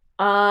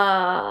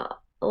a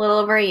little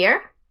over a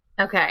year.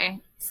 Okay.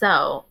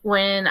 So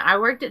when I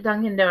worked at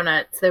Dunkin'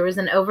 Donuts, there was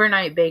an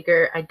overnight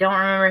baker. I don't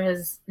remember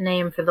his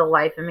name for the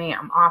life of me.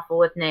 I'm awful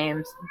with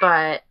names,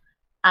 but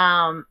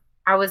I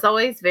was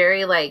always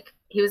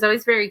he was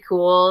always very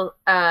cool.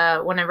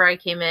 Whenever I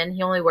came in,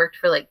 he only worked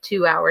for like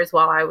 2 hours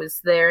while I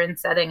was there and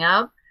setting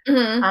up.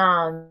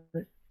 Mm-hmm.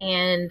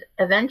 And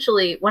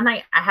eventually when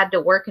I had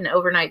to work an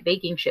overnight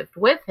baking shift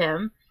with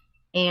him,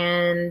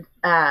 and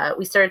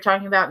we started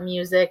talking about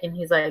music, and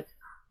he's like,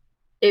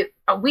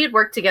 we had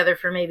worked together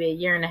for maybe 1.5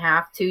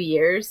 years, 2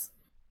 years.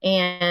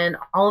 And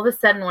all of a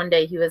sudden one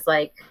day he was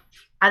like,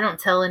 I don't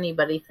tell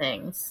anybody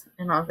things.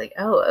 And I was like,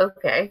 oh,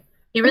 okay.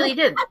 He really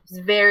did.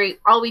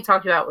 All we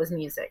talked about was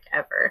music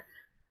ever.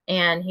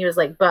 And he was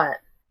like, but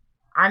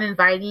I'm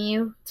inviting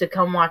you to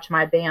come watch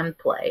my band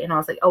play. And I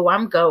was like, oh,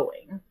 I'm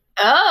going.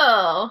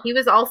 Oh. He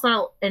was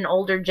also an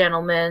older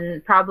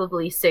gentleman,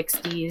 probably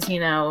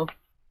 60s,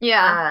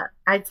 Yeah.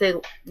 I'd say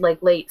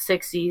like late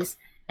 60s.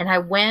 And I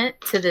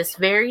went to this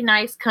very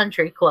nice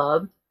country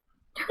club,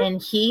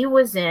 and he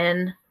was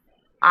in,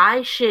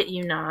 I shit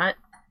you not,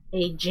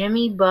 a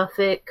Jimmy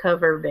Buffett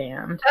cover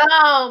band.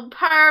 Oh,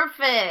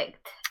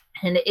 perfect.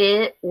 And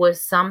it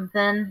was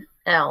something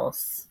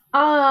else.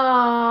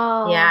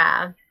 Oh.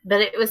 Yeah.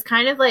 But it was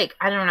kind of like,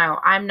 I don't know,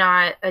 I'm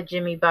not a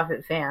Jimmy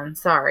Buffett fan.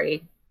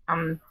 Sorry.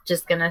 I'm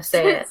just going to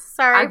say it.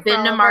 Sorry, I've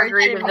been to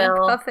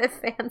Margaritaville. Buffett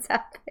fans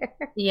out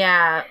there.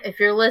 Yeah.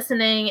 If you're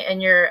listening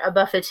and you're a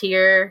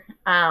Buffetteer,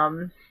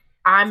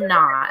 I'm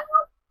not.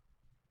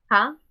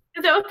 Huh?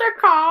 Is that what they're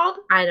called?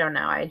 I don't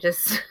know. I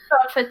just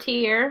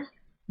Buffetteer.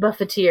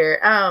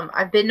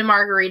 I've been to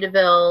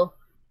Margaritaville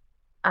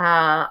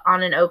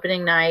on an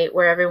opening night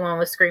where everyone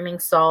was screaming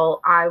salt.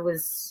 I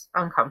was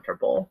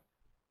uncomfortable.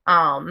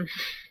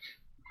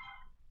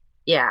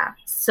 Yeah.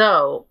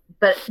 So,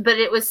 but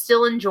it was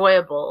still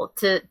enjoyable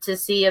to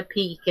see a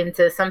peek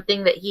into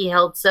something that he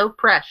held so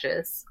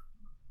precious.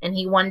 And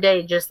he one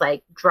day just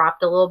like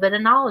dropped a little bit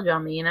of knowledge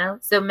on me,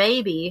 So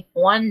maybe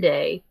one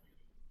day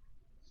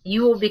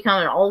you will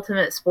become an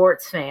ultimate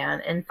sports fan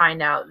and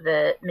find out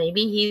that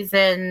maybe he's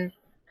in.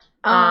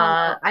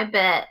 I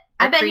bet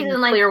he's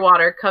in like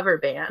Clearwater cover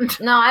band.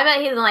 No, I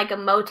bet he's in like a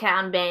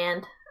Motown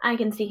band. I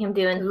can see him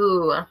doing.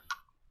 Ooh.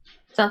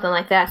 Something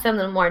like that.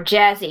 Something more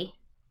jazzy.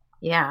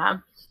 Yeah.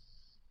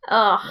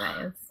 Oh,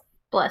 Nice.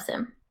 bless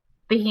him.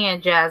 Speaking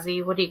of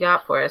jazzy, what do you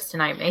got for us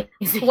tonight,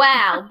 Maisie?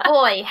 Wow,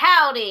 boy,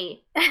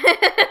 howdy.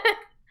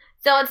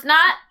 So it's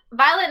not,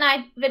 Violet and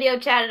I video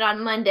chatted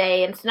on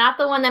Monday, and it's not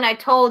the one that I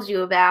told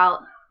you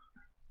about,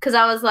 because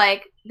I was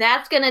like,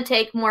 that's going to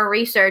take more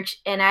research,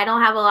 and I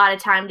don't have a lot of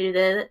time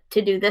to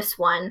do this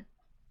one.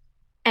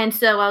 And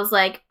so I was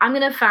like, I'm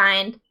going to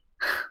find,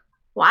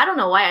 well, I don't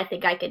know why I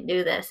think I can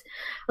do this.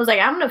 I was like,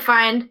 I'm going to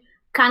find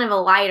kind of a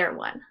lighter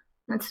one.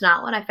 That's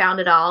not what I found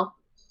at all.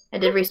 I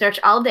did research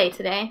all day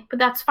today, but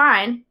that's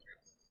fine,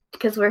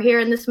 because we're here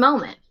in this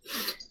moment.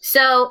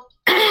 So,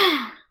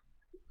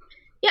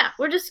 yeah,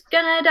 we're just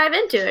going to dive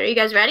into it. Are you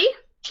guys ready?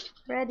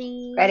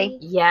 Ready.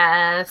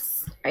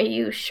 Yes. Are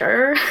you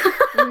sure?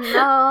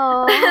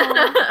 No.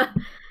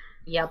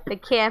 Yep.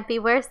 It can't be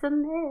worse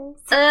than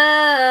this.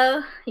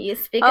 Oh, you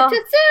speak it too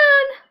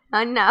soon.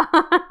 Oh, no.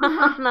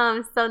 No,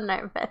 I'm so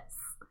nervous.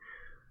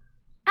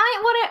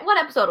 What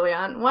episode are we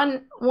on?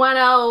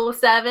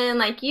 107?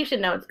 Like, you should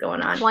know what's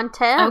going on.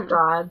 110. Oh,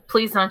 God.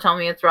 Please don't tell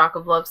me it's Rock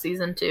of Love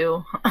Season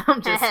 2.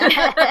 I'm just...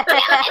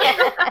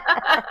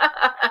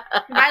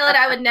 Violet,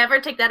 I would never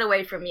take that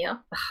away from you.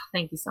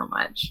 Thank you so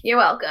much. You're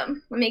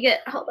welcome.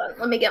 Hold on.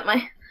 Let me get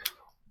my...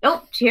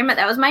 Oh, did you hear me?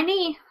 That was my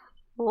knee.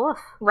 Woof.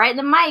 Right in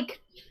the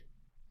mic.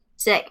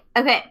 Sick.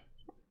 Okay.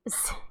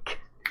 Sick.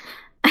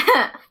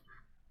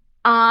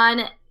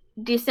 On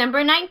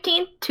December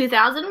 19th,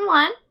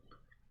 2001,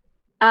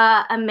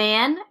 a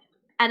man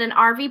at an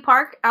RV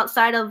park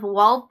outside of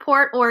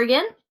Waldport,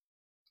 Oregon,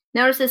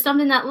 notices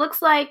something that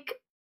looks like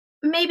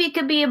maybe it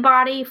could be a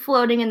body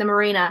floating in the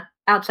marina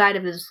outside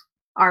of his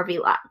RV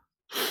lot.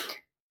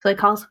 So he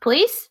calls the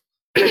police,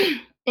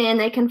 and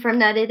they confirm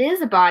that it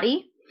is a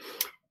body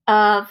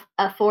of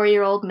a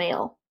 4-year-old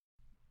male.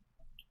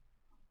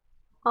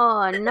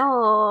 Oh,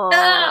 no.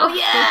 Oh,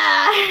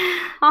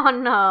 yeah! Oh,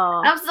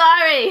 no. I'm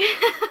sorry.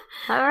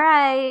 All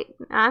right.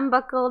 I'm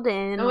buckled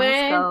in.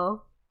 Let's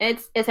go.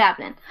 It's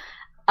happening.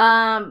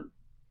 The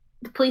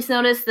police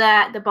noticed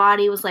that the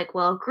body was like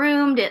well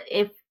groomed.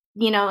 If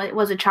it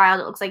was a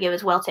child, it looks like it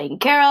was well taken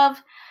care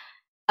of.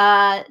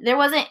 There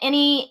wasn't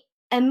any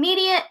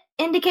immediate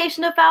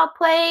indication of foul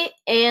play,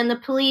 and the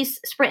police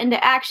sprint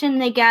into action.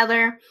 They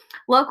gather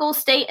local,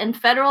 state, and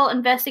federal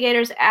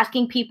investigators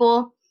asking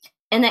people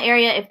in the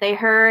area if they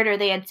heard or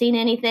they had seen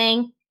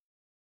anything.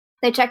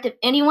 They checked if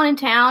anyone in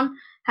town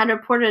had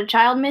reported a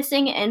child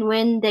missing, and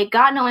when they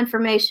got no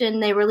information,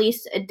 they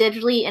released a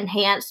digitally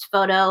enhanced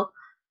photo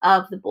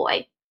of the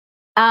boy.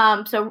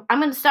 So I'm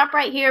going to stop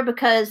right here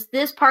because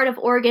this part of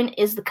Oregon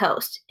is the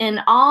coast,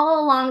 and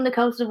all along the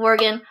coast of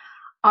Oregon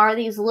are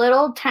these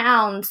little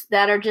towns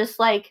that are just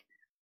like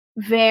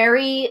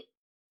very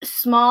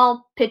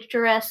small,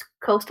 picturesque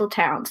coastal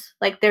towns.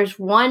 Like there's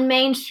one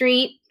main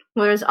street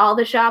where there's all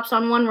the shops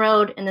on one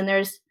road, and then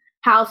there's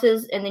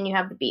houses, and then you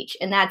have the beach,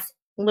 and that's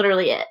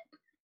literally it.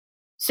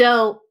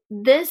 So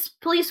this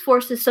police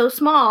force is so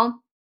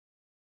small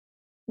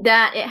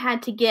that it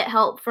had to get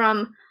help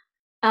from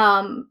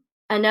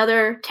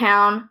another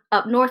town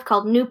up north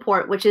called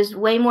Newport, which is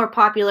way more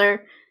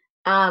popular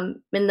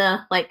in the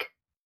like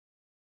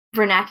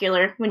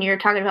vernacular when you're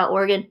talking about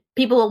Oregon.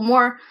 People will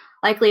more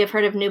likely have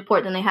heard of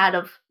Newport than they had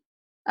of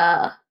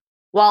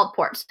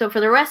Waldport. So for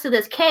the rest of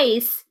this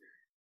case,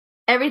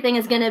 everything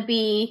is going to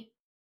be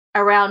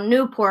around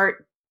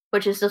Newport,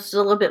 which is just a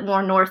little bit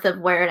more north of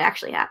where it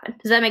actually happened.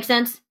 Does that make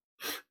sense?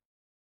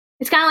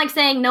 It's kind of like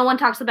saying no one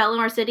talks about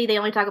Lenore City, they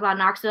only talk about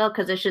Knoxville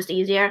because it's just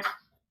easier.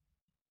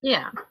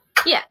 Yeah.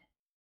 Yeah.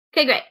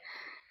 Okay, great.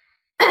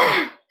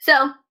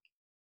 So,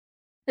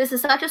 this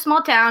is such a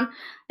small town.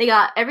 They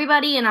got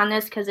everybody in on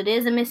this because it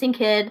is a missing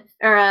kid,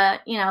 or,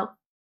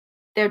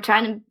 they're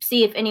trying to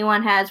see if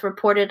anyone has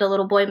reported a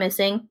little boy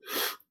missing.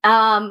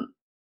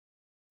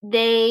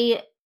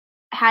 They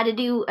had to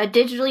do a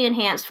digitally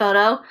enhanced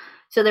photo,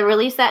 so they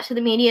released that to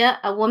the media.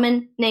 A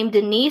woman named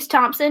Denise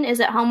Thompson is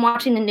at home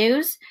watching the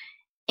news,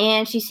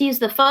 and she sees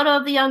the photo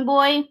of the young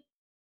boy,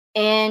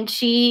 and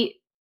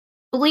she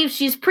believes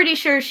she's pretty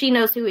sure she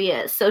knows who he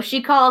is. So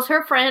she calls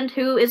her friend,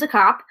 who is a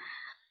co-op,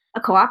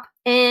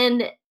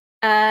 and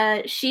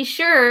she's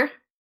sure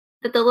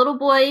that the little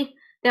boy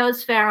that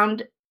was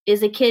found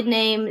is a kid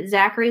named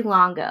Zachary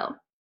Longo.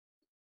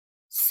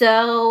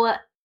 So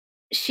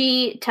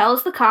she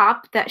tells the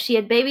cop that she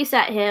had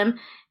babysat him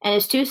and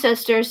his two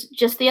sisters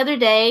just the other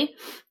day,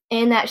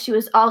 and that she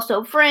was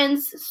also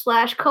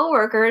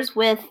friends/coworkers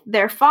with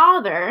their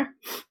father,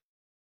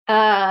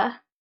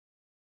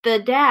 the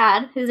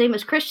dad, his name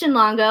was Christian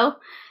Longo.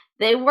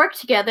 They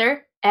worked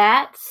together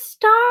at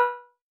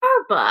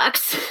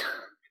Starbucks.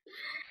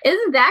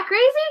 Isn't that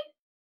crazy?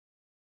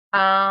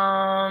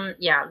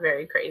 Yeah,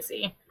 very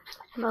crazy.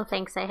 No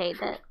thanks, I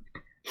hate it.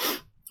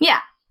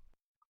 Yeah.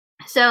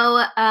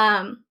 So,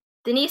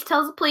 Denise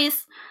tells the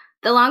police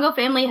the Longo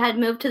family had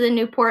moved to the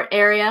Newport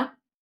area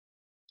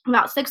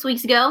about 6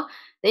 weeks ago.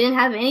 They didn't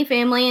have any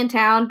family in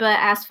town, but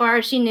as far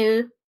as she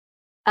knew,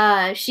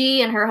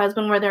 she and her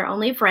husband were their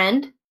only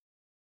friend.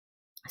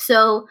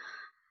 So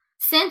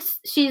since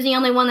she's the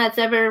only one that's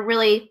ever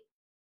really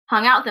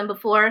hung out with them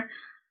before,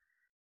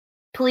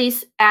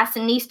 police asked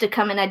Denise to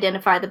come and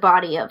identify the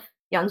body of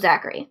young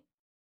Zachary.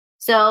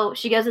 So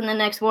she goes in the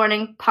next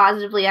morning,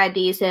 positively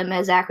IDs him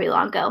as Zachary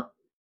Longo.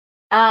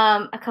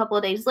 A couple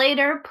of days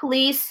later,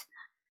 police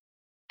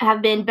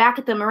have been back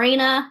at the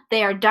marina.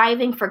 They are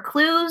diving for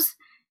clues.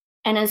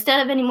 And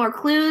instead of any more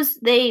clues,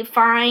 they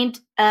find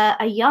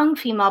a young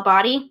female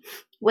body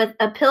with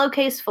a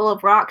pillowcase full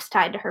of rocks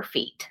tied to her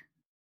feet.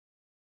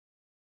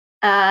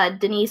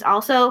 Denise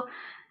also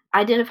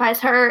identifies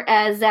her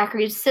as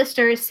Zachary's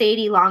sister,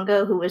 Sadie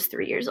Longo, who was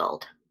 3 years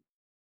old.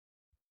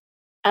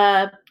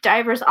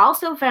 Divers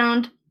also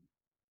found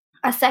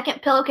a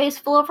second pillowcase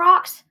full of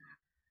rocks.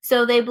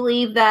 So they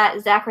believe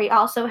that Zachary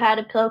also had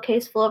a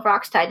pillowcase full of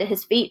rocks tied to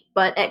his feet,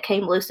 but it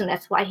came loose, and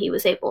that's why he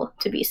was able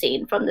to be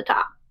seen from the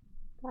top.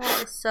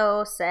 That is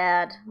so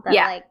sad that,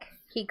 like,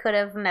 he could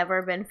have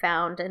never been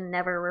found and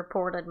never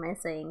reported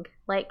missing.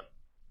 Like,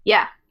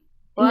 yeah.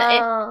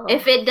 whoa.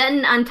 If it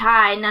didn't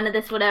untie, none of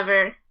this would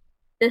ever,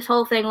 this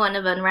whole thing wouldn't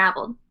have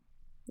unraveled.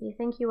 You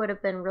think he would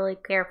have been really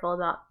careful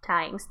about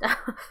tying stuff?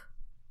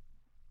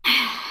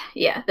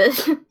 Yeah,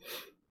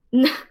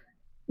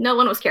 no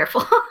one was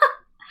careful.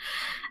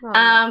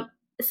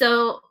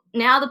 So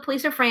now the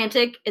police are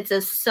frantic.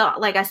 It's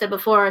like I said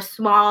before, a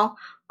small,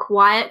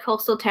 quiet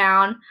coastal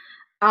town.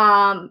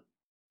 And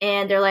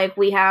they're like,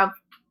 we have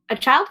a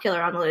child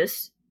killer on the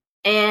loose.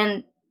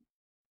 And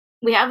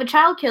we have a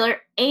child killer,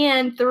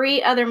 and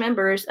 3 other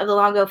members of the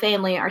Longo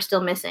family are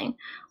still missing.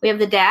 We have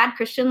the dad,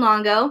 Christian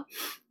Longo.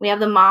 We have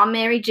the mom,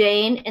 Mary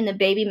Jane, and the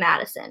baby,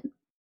 Madison.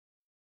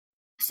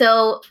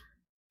 So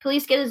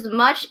police get as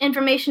much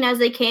information as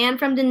they can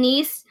from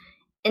Denise,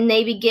 and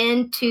they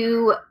begin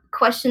to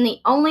question the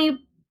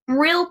only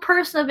real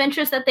person of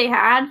interest that they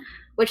had,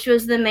 which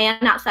was the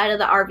man outside of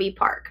the RV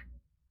park.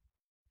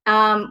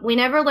 We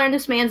never learned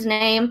this man's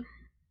name,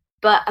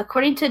 but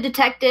according to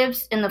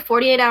detectives in the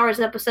 48 Hours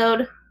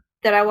episode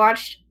that I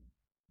watched,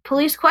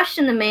 police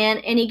questioned the man,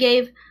 and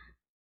they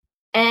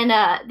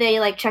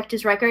checked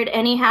his record,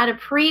 and he had a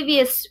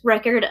previous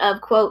record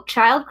of, quote,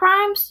 child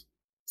crimes.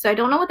 So I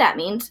don't know what that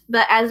means,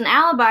 but as an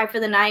alibi for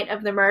the night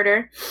of the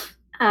murder,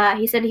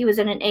 he said he was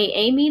in an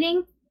AA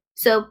meeting.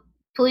 So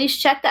police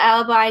check the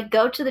alibi,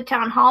 go to the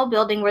town hall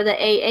building where the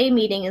AA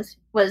meeting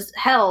was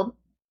held.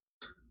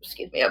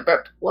 Excuse me, I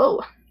burped.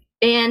 Whoa.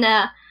 And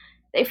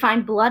they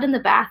find blood in the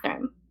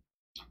bathroom.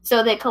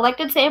 So they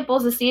collected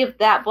samples to see if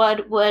that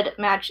blood would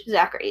match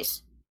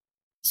Zachary's.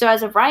 So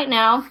as of right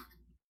now,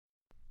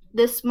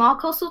 this small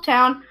coastal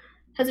town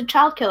has a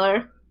child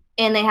killer,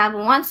 and they have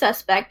one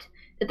suspect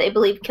that they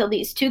believe killed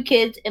these 2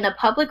 kids in a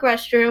public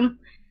restroom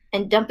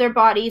and dumped their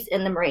bodies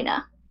in the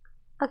marina.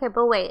 Okay,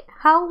 but wait,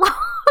 how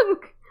long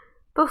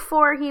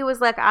before he was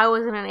like, I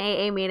was in an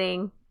AA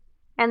meeting,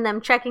 and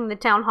them checking the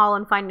town hall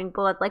and finding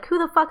blood? Like, who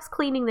the fuck's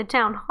cleaning the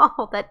town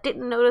hall that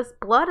didn't notice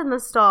blood in the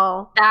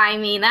stall? I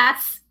mean,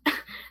 that's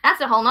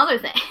a whole nother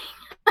thing.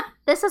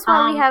 This is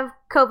why we have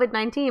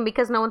COVID-19,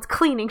 because no one's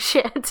cleaning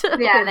shit.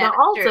 Yeah, but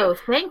also,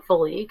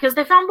 thankfully, because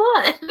they found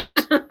blood.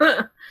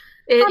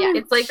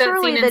 It's like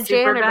that scene in the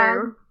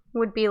janitor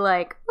would be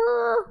like,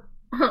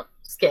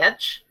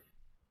 sketch.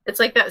 It's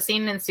like that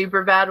scene in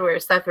Superbad where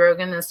Seth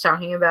Rogen is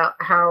talking about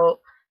how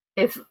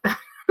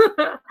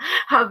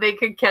how they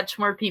could catch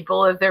more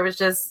people if there was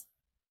just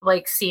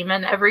like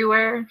semen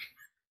everywhere.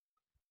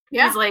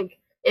 Yeah. He's like,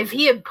 if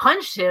he had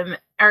punched him,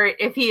 or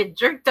if he had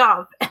jerked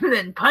off and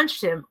then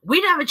punched him,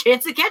 we'd have a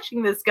chance of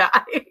catching this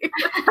guy.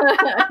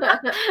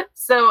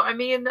 So, I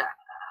mean,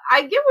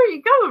 I get where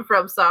you're coming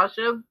from,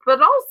 Sasha,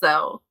 but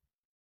also,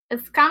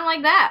 it's kind of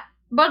like that,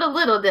 but a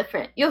little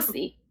different. You'll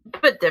see.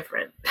 But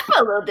different.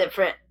 A little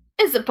different.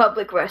 It's a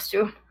public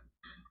restroom.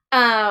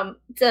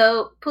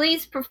 So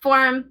police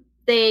perform.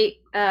 They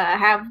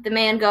have the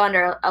man go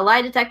under a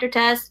lie detector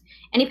test,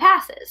 and he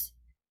passes.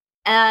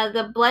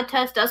 The blood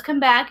test does come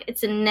back.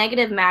 It's a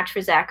negative match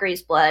for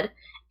Zachary's blood,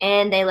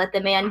 and they let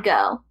the man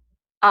go.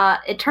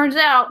 It turns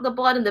out the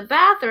blood in the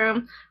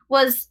bathroom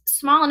was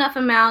small enough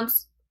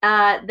amounts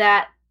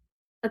that,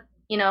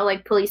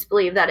 police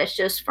believe that it's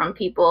just from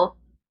people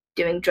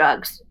doing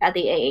drugs at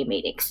the AA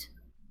meetings.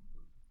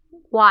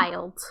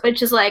 Wild.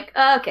 Which is like,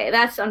 okay,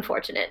 that's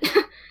unfortunate.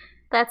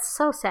 That's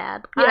so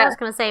sad. Yeah. I was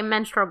going to say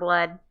menstrual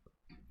blood.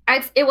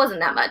 It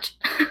wasn't that much.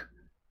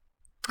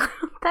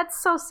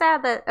 That's so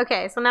sad that...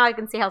 Okay, so now I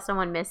can see how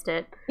someone missed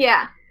it.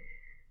 Yeah.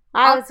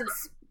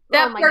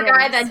 That poor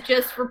guy that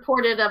just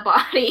reported a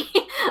body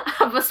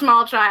of a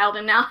small child,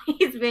 and now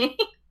he's being...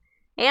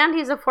 And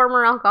he's a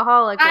former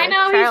alcoholic with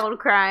child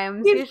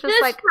crimes. He's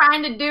just like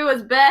trying to do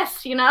his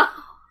best,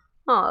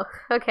 Oh,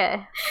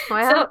 okay.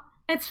 Well, so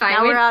it's fine.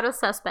 Now we're out of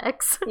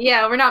suspects.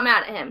 Yeah, we're not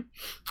mad at him.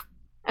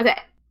 Okay.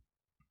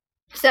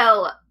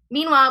 So,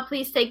 meanwhile,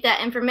 police take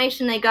that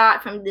information they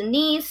got from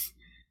Denise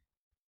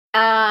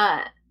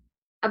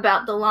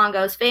about the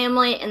Longo's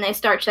family, and they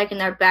start checking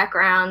their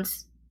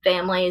backgrounds,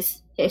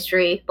 families,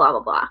 history, blah, blah,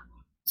 blah.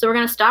 So we're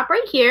going to stop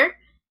right here,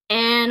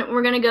 and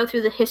we're going to go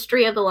through the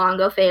history of the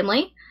Longo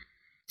family.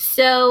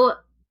 So,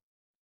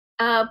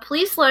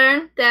 Police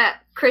learned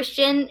that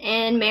Christian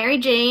and Mary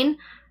Jane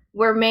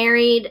were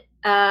married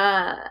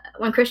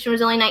when Christian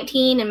was only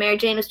 19 and Mary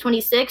Jane was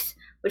 26,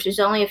 which is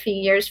only a few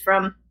years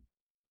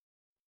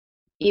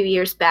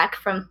back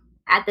from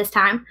at this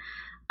time.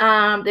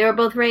 They were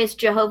both raised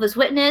Jehovah's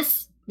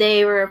Witness.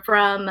 They were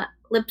from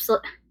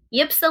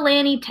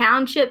Ypsilanti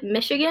Township,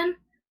 Michigan.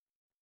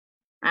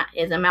 That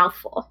is a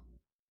mouthful.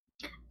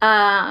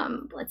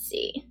 Let's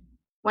see.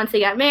 Once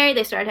they got married,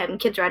 they started having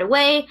kids right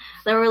away.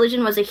 Their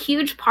religion was a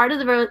huge part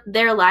of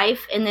their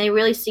life, and they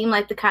really seemed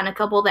like the kind of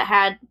couple that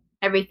had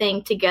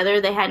everything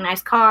together. They had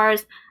nice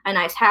cars, a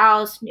nice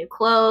house, new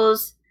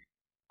clothes.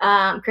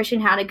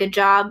 Christian had a good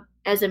job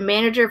as a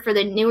manager for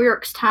the New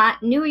York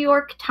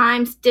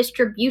Times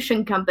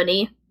distribution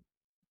company,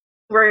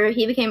 where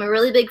he became a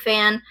really big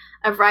fan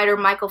of writer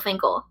Michael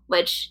Finkel,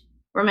 which,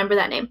 remember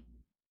that name.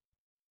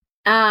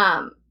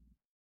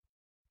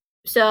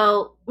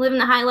 So, living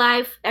the high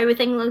life,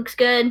 everything looks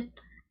good.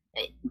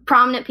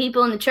 Prominent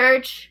people in the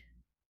church,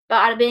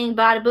 bada bing,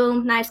 bada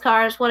boom, nice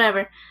cars,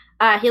 whatever.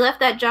 He left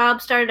that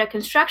job, started a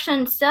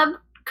construction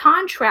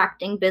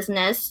subcontracting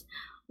business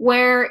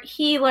where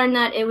he learned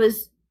that it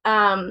was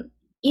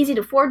easy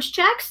to forge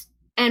checks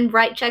and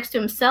write checks to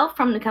himself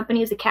from the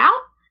company's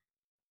account.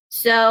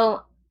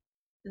 So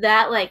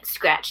that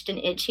scratched an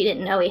itch he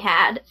didn't know he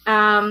had.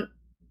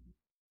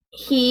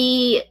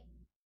 He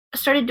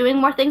started doing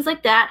more things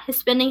like that. His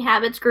spending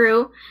habits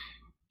grew,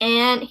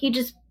 and he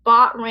just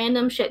bought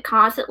random shit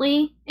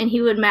constantly, and he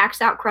would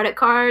max out credit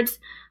cards.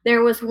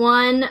 There was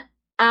one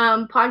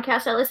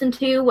podcast I listened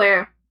to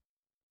where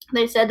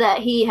they said that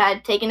he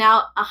had taken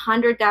out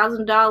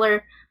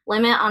 $100,000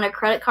 limit on a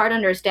credit card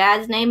under his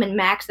dad's name and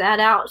maxed that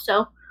out.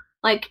 So,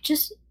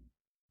 just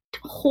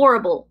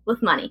horrible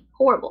with money.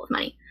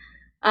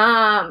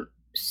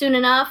 Soon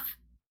enough,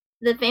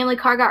 the family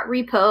car got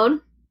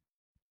repoed,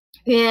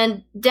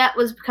 and debt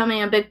was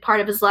becoming a big part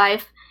of his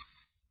life.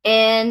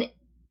 And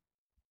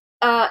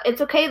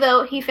it's okay,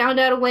 though. He found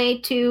out a way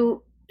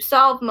to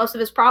solve most of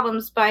his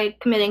problems by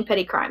committing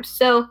petty crimes.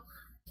 So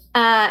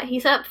he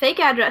set up fake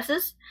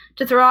addresses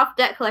to throw off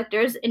debt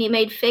collectors, and he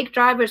made fake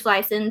driver's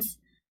license.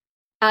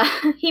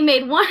 He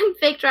made one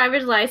fake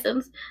driver's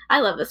license. I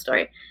love this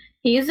story.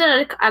 He used it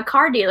at a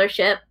car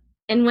dealership,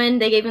 and when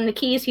they gave him the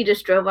keys, he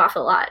just drove off a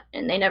lot,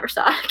 and they never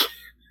saw it again.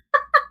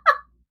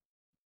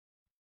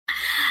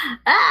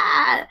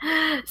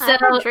 So I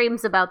have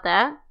dreams about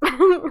that.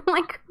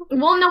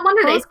 Well, no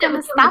wonder they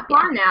gonna stop the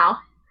car now.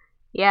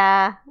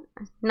 Yeah,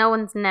 I've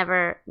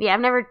never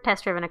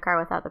test driven a car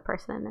without the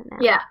person in it now.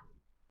 Yeah.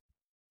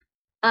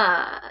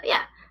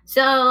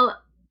 So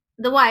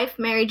the wife,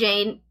 Mary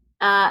Jane,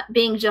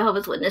 being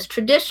Jehovah's Witness,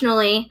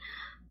 traditionally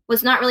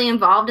was not really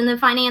involved in the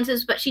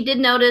finances, but she did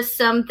notice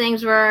some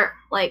things were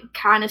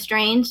kind of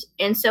strange.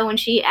 And so when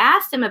she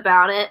asked him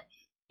about it,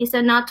 he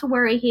said not to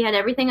worry. He had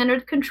everything under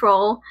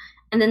control.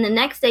 And then the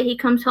next day he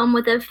comes home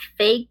with a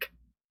fake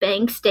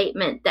bank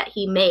statement that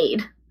he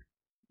made.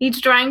 He's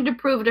trying to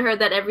prove to her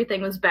that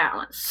everything was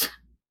balanced.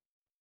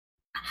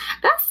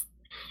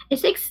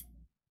 It takes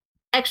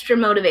extra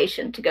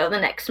motivation to go the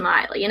next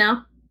mile,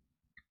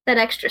 that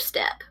extra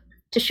step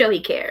to show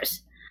he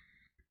cares.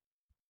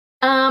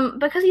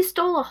 Because he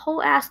stole a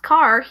whole ass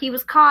car, he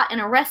was caught and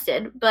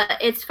arrested,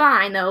 but it's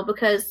fine though,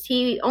 because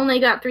he only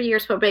got 3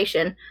 years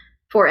probation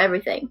for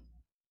everything.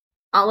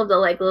 All of the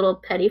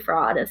little petty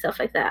fraud and stuff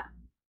like that.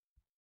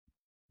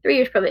 3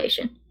 years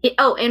probation.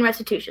 And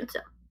restitution,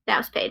 so that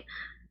was paid.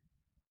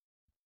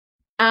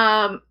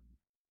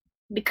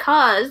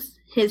 Because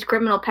his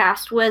criminal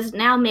past was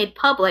now made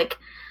public,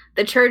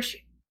 the church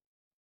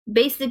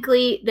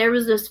basically, there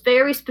was this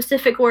very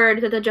specific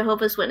word that the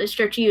Jehovah's Witness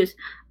Church used,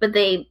 but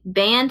they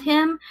banned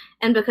him,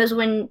 and because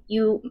when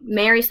you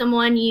marry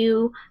someone,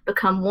 you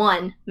become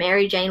one,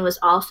 Mary Jane was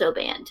also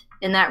banned,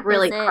 and that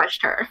really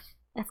crushed her.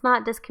 It's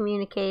not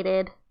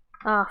discommunicated.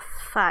 Oh,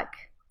 fuck.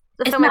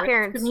 It's not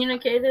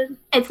excommunicated.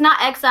 It's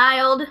not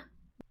exiled.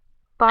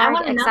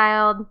 Barred,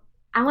 exiled.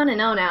 I want to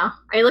know now.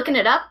 Are you looking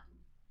it up?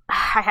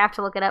 I have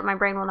to look it up. My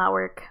brain will not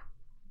work.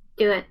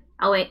 Do it.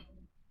 I'll wait.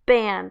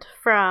 Banned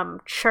from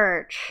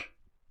church.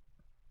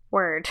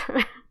 Word.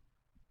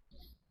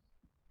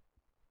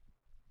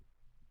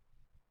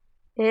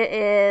 It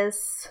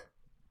is...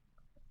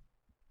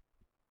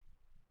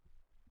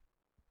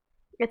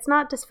 It's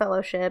not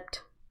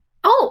disfellowshipped.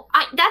 Oh,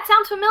 that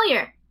sounds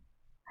familiar.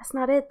 That's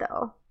not it,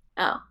 though.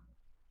 Oh.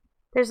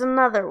 There's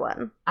another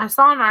one. I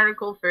saw an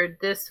article for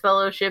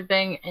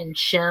disfellowshipping and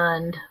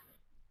shunned.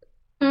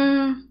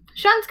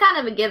 Shunned's kind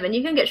of a given.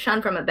 You can get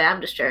shunned from a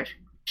Baptist church.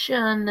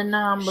 Shun the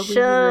non-believer.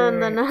 Shun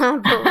the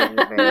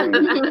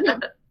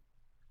non-believer.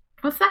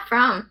 What's that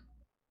from?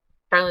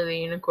 Charlie the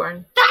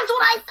Unicorn. That's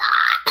what I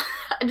thought!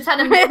 I just had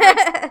to remember.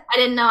 I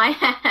didn't know I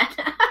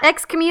had.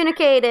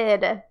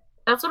 Excommunicated.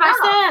 That's what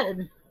I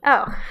said.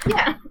 Oh.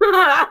 Yeah.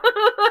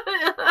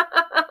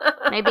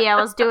 Maybe I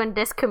was doing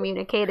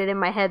discommunicated in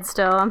my head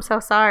still. I'm so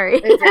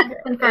sorry.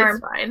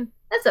 It's fine.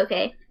 That's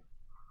okay.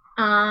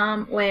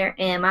 Where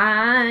am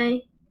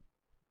I?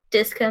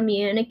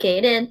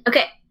 Discommunicated.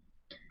 Okay.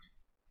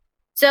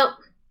 So,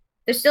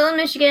 They're still in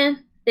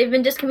Michigan. They've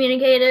been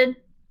discommunicated.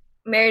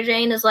 Mary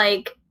Jane is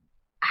like,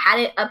 had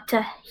it up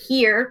to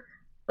here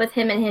with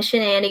him and his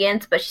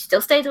shenanigans, but she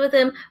still stays with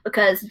him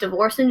because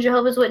divorce in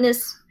Jehovah's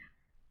Witness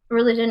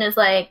religion is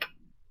like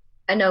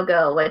a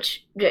no-go,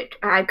 which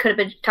I could have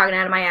been talking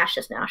out of my ass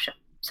just now.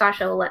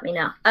 Sasha will let me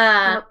know.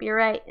 Nope, you're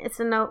right. It's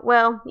a no.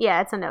 Well,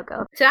 yeah, it's a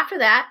no-go. So after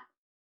that,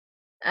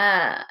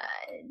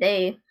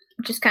 they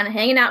just kind of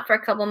hanging out for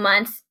a couple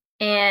months,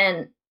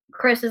 and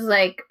Chris is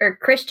like, or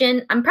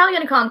Christian, I'm probably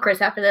going to call him Chris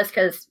after this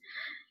because,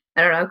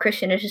 I don't know,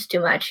 Christian is just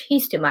too much.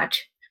 He's too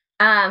much.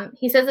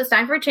 He says it's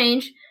time for a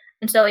change,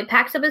 and so he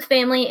packs up his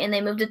family, and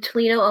they move to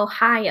Toledo,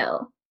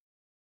 Ohio.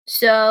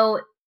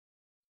 So,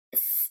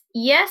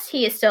 yes,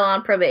 he is still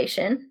on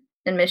probation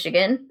in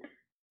Michigan.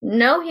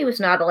 No, he was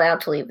not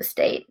allowed to leave the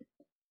state.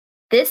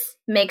 This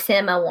makes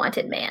him a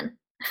wanted man,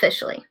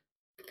 officially.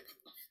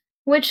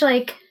 Which,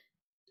 like,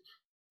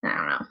 I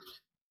don't know.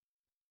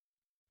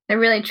 I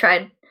really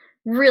tried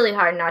really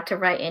hard not to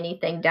write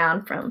anything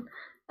down from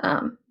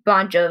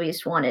Bon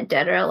Jovi's Wanted,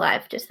 Dead or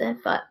Alive, just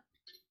then, but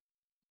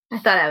I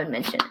thought I would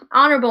mention.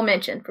 Honorable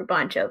mention for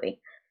Bon Jovi.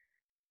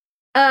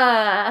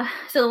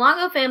 So the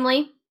Longo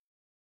family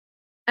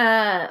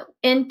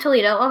in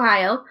Toledo,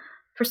 Ohio,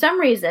 for some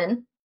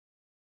reason,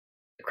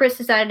 Chris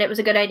decided it was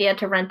a good idea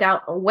to rent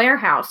out a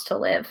warehouse to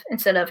live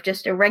instead of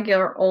just a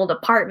regular old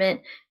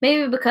apartment.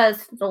 Maybe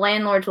because the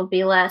landlords will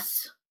be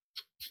less,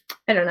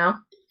 I don't know,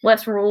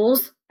 less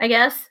rules, I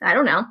guess. I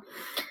don't know.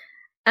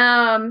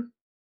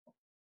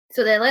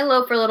 So they lay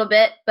low for a little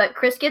bit, but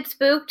Chris gets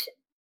spooked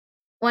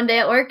one day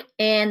at work,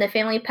 and the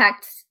family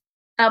packs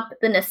up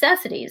the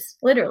necessities,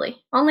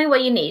 literally, only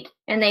what you need,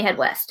 and they head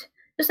west,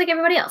 just like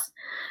everybody else.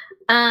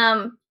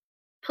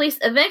 Police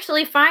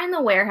eventually find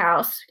the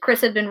warehouse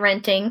Chris had been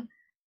renting.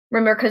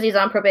 Remember, because he's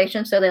on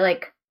probation, so they,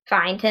 like,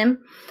 find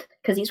him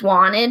because he's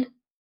wanted,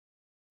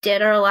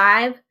 dead or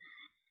alive.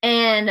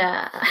 And,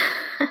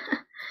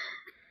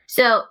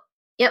 so,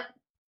 yep,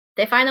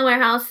 they find the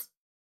warehouse.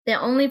 They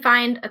only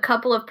find a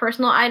couple of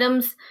personal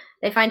items.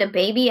 They find a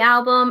baby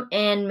album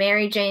and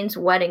Mary Jane's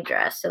wedding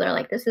dress. So they're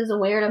like, this is a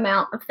weird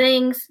amount of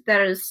things that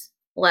is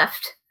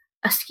left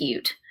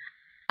askew.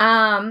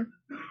 November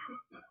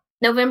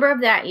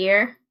of that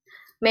year,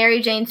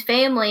 Mary Jane's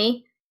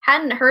family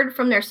hadn't heard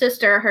from their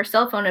sister. Her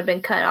cell phone had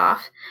been cut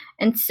off.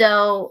 And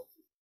so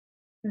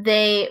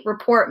they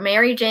report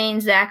Mary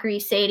Jane, Zachary,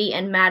 Sadie,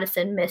 and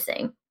Madison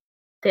missing.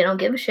 They don't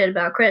give a shit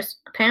about Chris,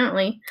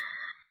 apparently.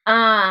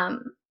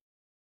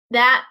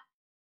 That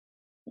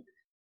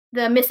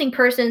the missing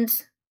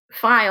persons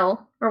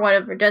file or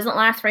whatever doesn't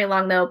last very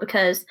long, though,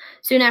 because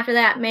soon after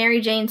that,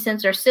 Mary Jane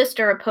sends her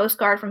sister a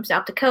postcard from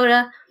South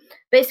Dakota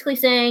basically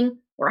saying,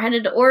 we're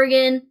headed to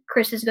Oregon.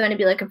 Chris is going to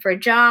be looking for a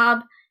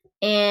job,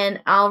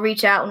 and I'll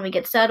reach out when we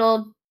get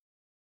settled.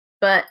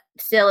 But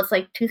still, it's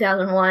like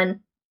 2001.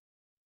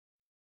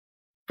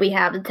 We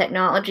have the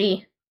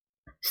technology.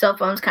 Cell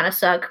phones kind of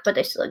suck, but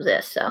they still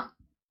exist, so.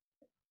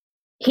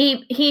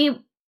 He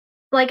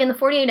like in the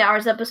 48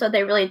 Hours episode,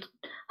 they really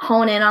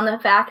hone in on the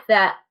fact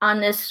that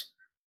on this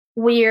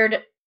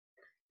weird,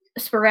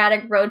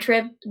 sporadic road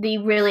trip, they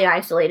really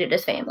isolated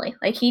his family.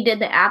 Like, he did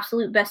the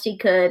absolute best he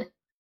could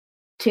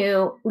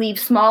to leave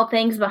small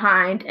things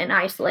behind and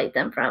isolate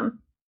them from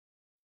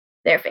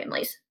their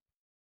families.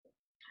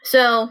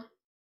 So, all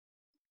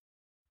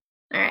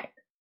right.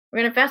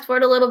 We're going to fast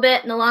forward a little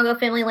bit, and the Longo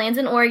family lands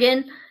in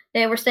Oregon.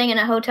 They were staying in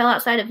a hotel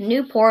outside of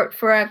Newport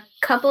for a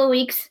couple of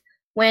weeks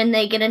when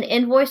they get an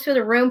invoice for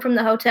the room from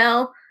the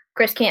hotel.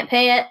 Chris can't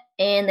pay it,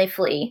 and they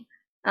flee.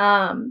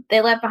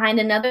 They left behind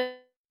another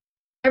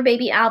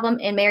baby album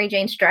and Mary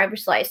Jane's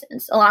driver's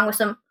license, along with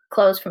some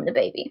clothes from the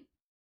baby.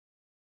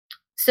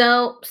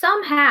 So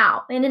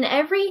somehow, and in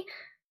every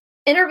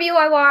interview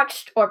I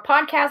watched or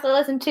podcast I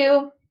listened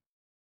to,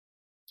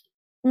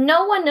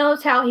 no one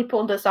knows how he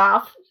pulled this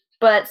off,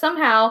 but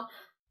somehow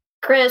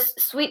Chris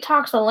sweet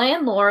talks the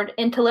landlord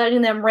into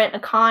letting them rent a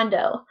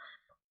condo.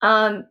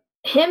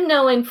 Him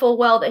knowing full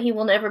well that he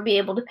will never be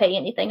able to pay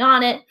anything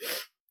on it,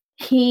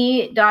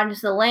 he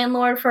dodges the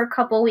landlord for a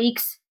couple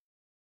weeks,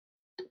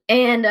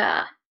 and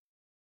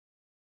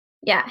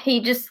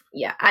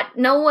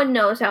no one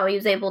knows how he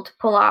was able to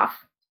pull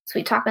off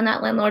sweet talking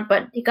that landlord,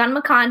 but he got him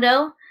a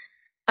condo.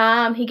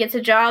 He gets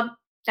a job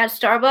at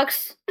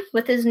Starbucks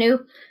with his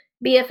new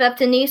BFF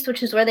Denise,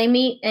 which is where they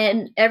meet,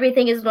 and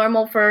everything is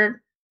normal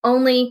for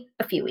only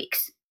a few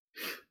weeks.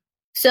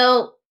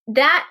 So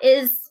that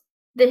is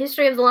the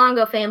history of the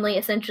Longo family,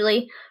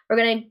 essentially. We're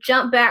going to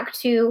jump back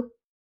to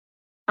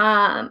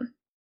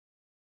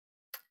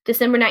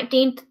December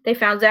 19th. They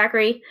found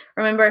Zachary.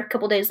 Remember, a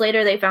couple days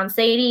later, they found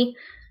Sadie.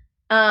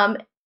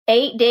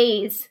 8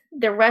 days,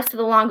 the rest of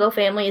the Longo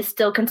family is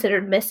still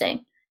considered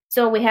missing.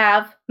 So we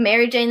have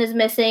Mary Jane is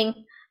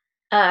missing,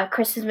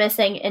 Chris is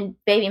missing, and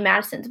baby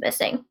Madison's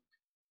missing.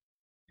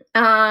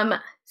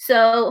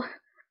 So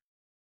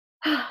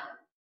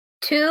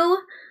 2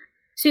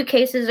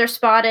 suitcases are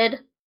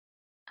spotted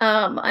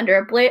under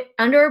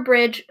a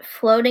bridge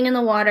floating in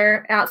the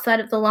water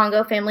outside of the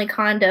Longo family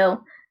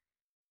condo.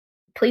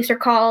 Police are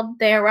called.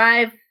 They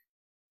arrive.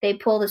 they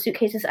pull the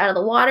suitcases out of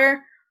the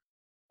water.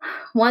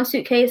 One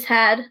suitcase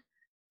had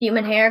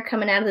human hair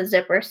coming out of the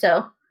zipper,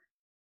 so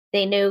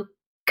they knew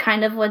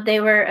kind of what they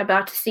were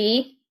about to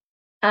see.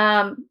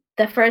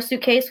 The first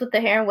suitcase with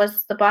the hair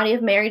was the body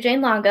of Mary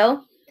Jane Longo,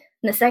 and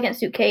the second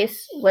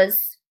suitcase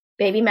was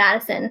baby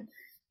Madison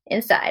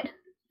inside,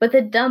 with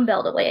a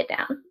dumbbell to weigh it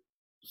down.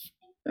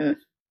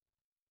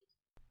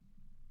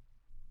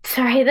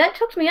 Sorry, that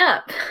choked me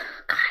up.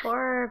 God.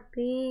 Poor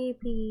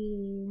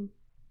baby.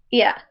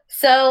 Yeah.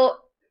 So,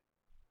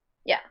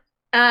 yeah.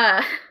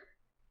 My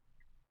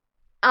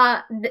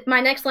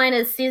next line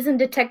is seasoned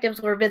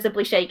detectives were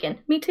visibly shaken.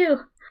 Me too.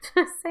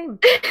 Same.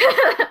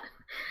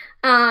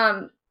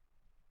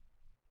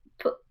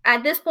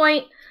 At this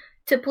point,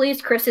 to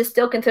police, Chris is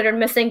still considered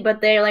missing,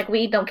 but they're like,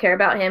 we don't care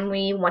about him.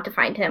 We want to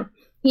find him.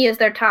 He is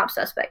their top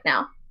suspect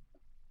now.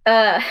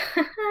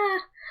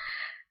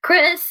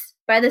 Chris,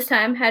 by this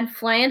time, had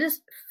fled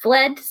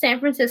to San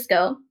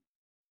Francisco,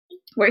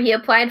 where he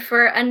applied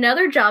for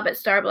another job at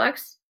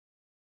Starbucks,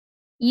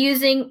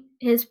 using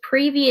his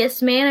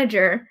previous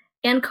manager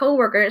and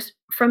coworkers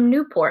from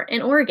Newport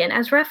in Oregon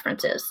as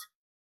references.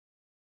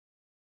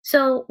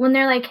 So when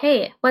they're like,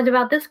 hey, what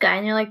about this guy?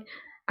 And you're like,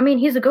 I mean,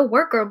 he's a good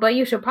worker, but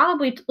you should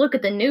probably look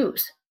at the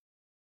news.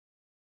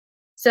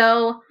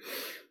 So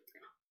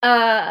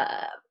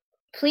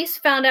police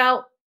found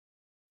out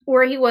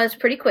where he was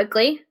pretty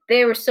quickly.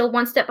 They were still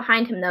one step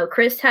behind him, though.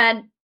 Chris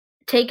had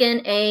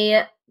taken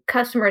a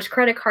customer's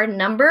credit card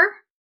number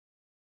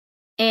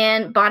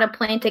and bought a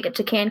plane ticket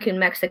to Cancun,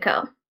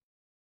 Mexico.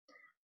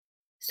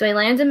 So he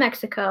lands in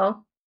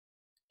Mexico.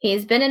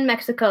 He's been in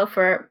Mexico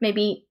for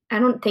maybe, I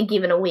don't think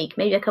even a week,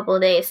 maybe a couple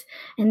of days.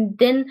 And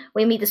then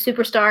we meet the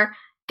superstar,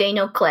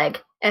 Daniel Clegg,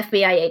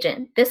 FBI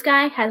agent. This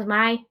guy has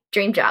my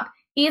dream job.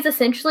 He is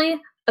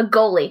essentially a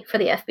goalie for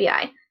the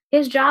FBI.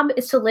 His job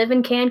is to live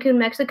in Cancun,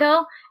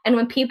 Mexico, and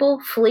when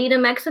people flee to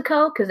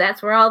Mexico, because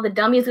that's where all the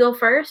dummies go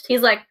first,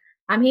 he's like,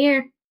 I'm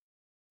here.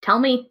 Tell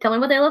me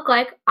what they look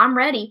like. I'm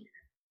ready.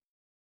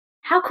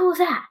 How cool is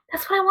that?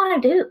 That's what I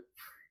want to do.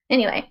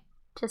 Anyway.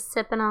 Just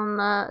sipping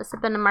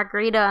a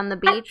margarita on the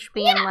beach,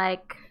 being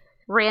like,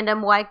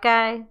 random white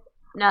guy.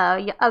 No,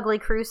 you ugly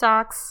crew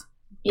socks.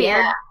 Beard.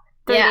 Yeah.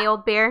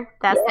 30-year-old beer.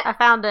 I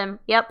found him.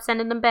 Yep,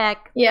 sending him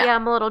back. Yeah,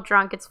 I'm a little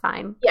drunk. It's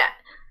fine. Yeah.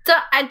 So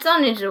I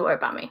don't need you to worry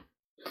about me.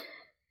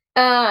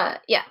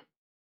 Yeah.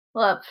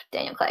 Love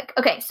Daniel Clegg.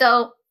 Okay,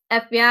 so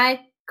FBI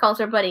calls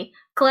her buddy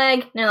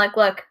Clegg, and they're like,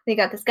 look, they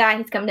got this guy.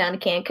 He's coming down to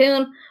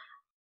Cancun.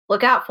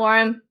 Look out for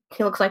him.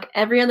 He looks like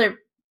every other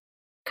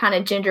kind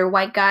of ginger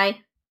white guy.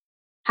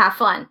 Have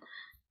fun.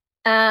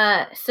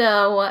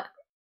 So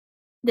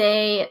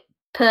they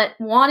put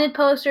wanted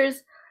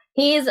posters.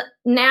 He's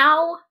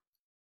now,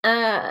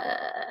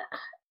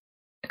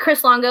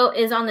 Chris Longo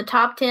is on the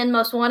top 10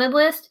 most wanted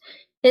list.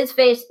 His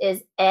face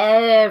is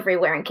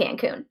everywhere in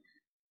Cancun.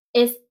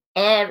 It's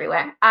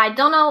everywhere. I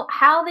don't know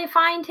how they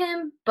find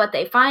him, but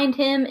they find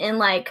him in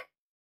like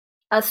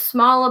a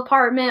small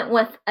apartment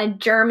with a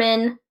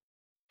German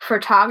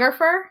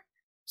photographer.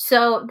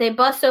 So they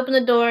bust open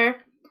the door.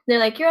 They're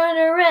like, you're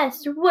under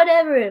arrest or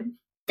whatever.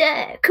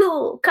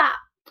 Cool, cop.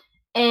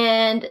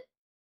 And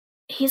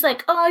he's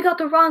like, oh, I got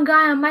the wrong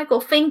guy on Michael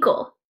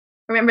Finkel.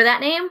 Remember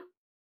that name?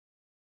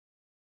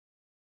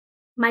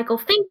 Michael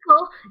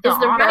Finkel is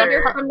the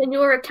writer from the New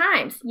York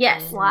Times.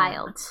 Yes.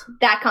 Wild.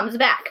 That comes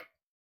back.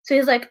 So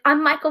he's like,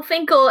 I'm Michael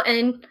Finkel.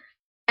 And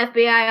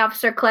FBI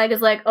officer Clegg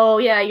is like, oh,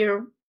 yeah,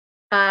 you're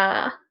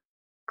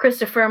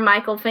Christopher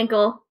Michael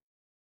Finkel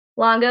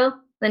Longo.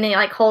 Then he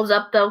like holds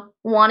up the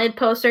wanted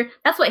poster.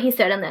 That's what he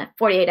said in the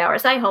 48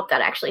 hours. I hope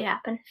that actually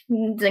happened.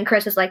 Then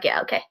Chris is like,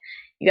 yeah, okay,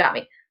 you got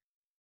me.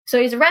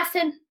 So he's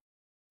arrested.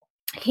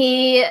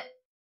 He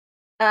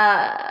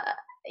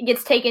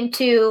gets taken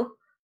to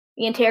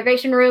the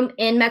interrogation room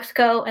in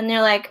Mexico, and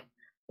they're like,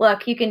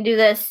 look, you can do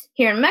this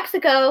here in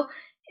Mexico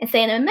and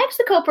stay in a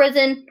Mexico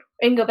prison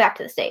and go back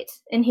to the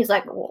States. And he's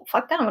like, well,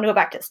 fuck that, I'm going to go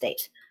back to the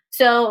States.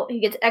 So he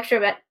gets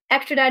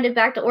extradited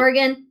back to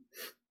Oregon.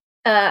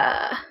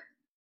 Let's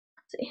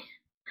see.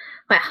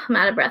 Wow, I'm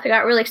out of breath. I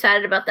got really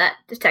excited about that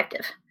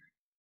detective.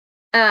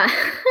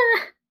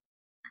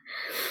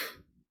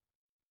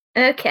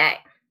 Okay.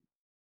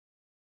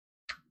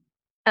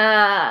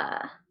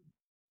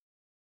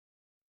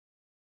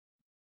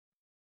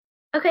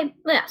 Okay,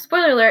 yeah,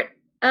 spoiler alert.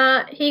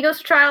 He goes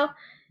to trial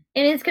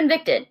and is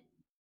convicted.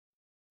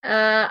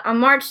 On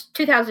March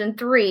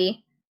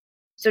 2003,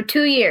 so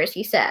 2 years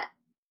he sat.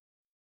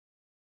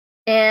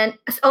 And,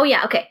 oh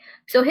yeah, okay.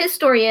 So his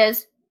story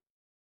is,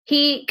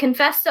 he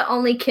confessed to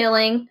only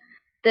killing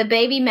the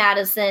baby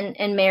Madison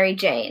and Mary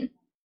Jane.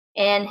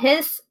 And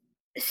his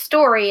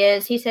story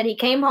is, he said he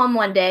came home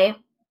one day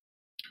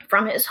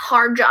from his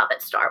hard job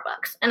at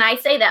Starbucks. And I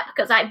say that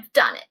because I've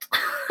done it.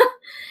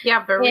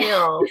 Yeah, for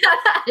real.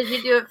 Did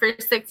you do it for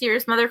 6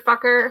 years,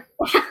 motherfucker?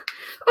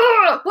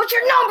 What's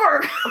your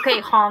number? Okay,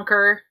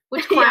 honker.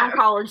 Which clown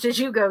college did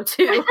you go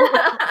to?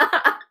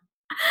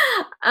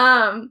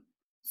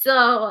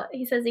 So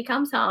he says he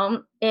comes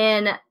home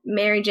and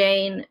Mary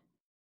Jane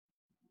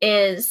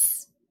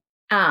is,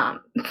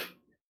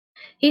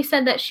 he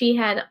said that she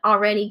had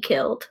already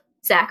killed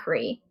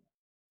Zachary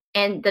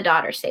and the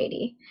daughter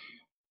Sadie.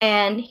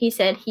 And he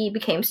said he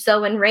became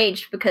so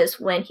enraged because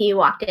when he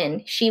walked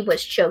in, she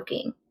was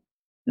choking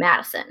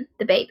Madison,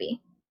 the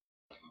baby.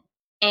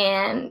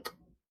 And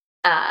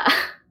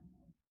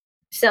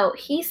so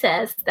he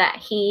says that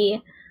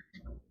he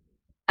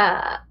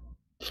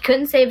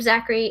couldn't save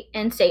Zachary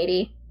and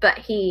Sadie, but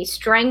he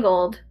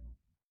strangled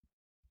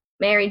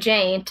Mary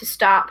Jane to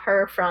stop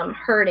her from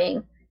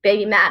hurting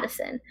baby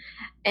Madison.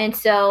 And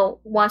so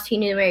once he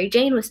knew Mary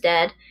Jane was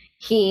dead,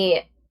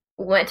 he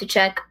went to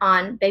check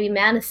on baby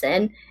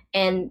Madison,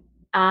 and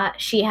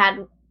she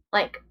had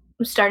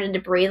started to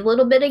breathe a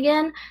little bit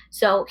again,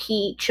 so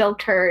he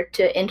choked her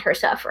to end her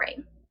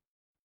suffering.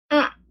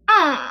 How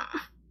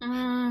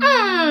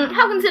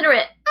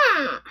considerate.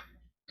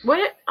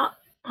 What?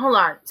 Hold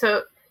on.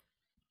 So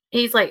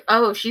he's like,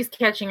 oh, she's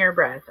catching her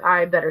breath.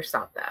 I better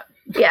stop that.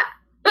 Yeah.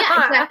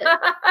 Yeah, exactly.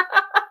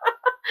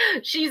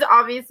 She's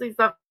obviously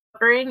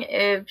suffering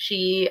if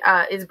she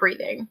is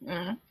breathing.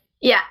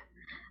 Yeah.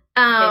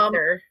 I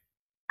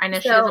know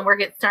she doesn't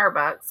work at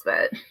Starbucks,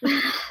 but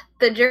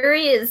the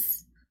jury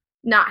is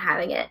not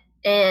having it,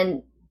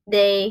 and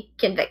they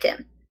convict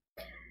him.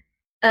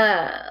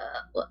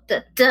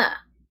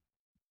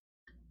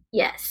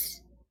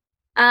 Yes.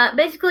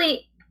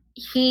 Basically,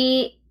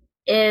 he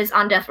is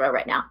on death row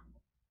right now.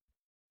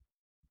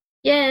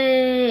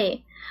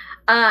 Yay!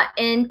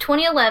 In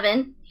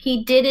 2011,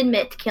 he did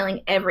admit to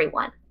killing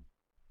everyone.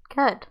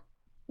 Good.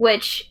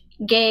 Which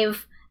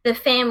gave the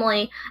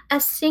family a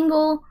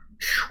single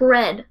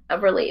shred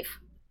of relief.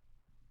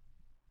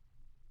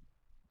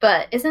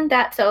 But isn't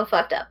that so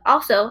fucked up?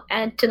 Also,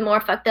 add to the more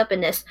fucked up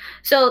in this.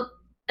 So,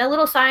 a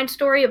little side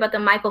story about the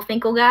Michael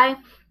Finkel guy,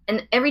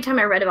 and every time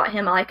I read about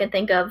him, all I could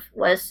think of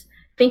was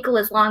Finkel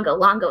is Longo,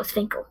 Longo is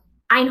Finkel.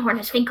 Einhorn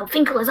is Finkel,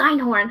 Finkel is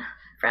Einhorn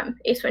from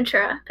Ace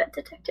Ventura, Pet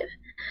Detective.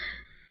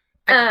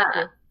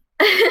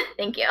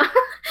 Thank you.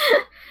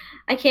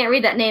 I can't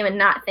read that name and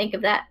not think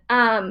of that.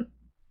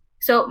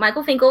 So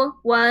Michael Finkel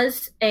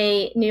was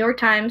a New York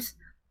Times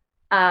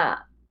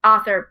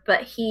author,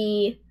 but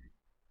he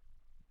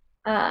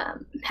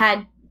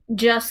had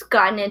just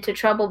gotten into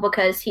trouble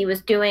because he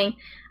was doing,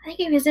 I think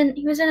he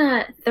was in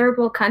a third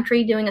world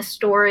country doing a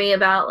story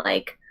about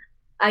like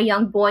a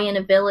young boy in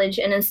a village,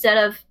 and instead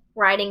of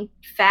writing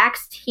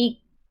facts,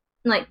 he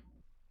like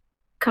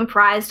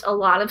comprised a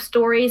lot of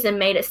stories and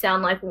made it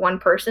sound like one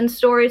person's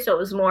story, so it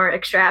was more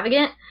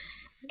extravagant.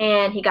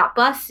 And he got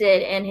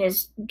busted, and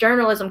his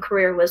journalism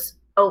career was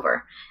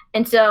over.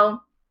 And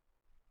so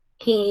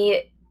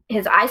he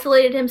has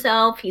isolated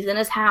himself. He's in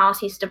his house.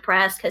 He's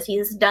depressed because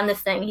he's done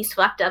this thing. He's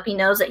fucked up. He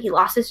knows that he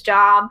lost his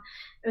job.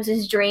 It was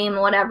his dream,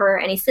 whatever.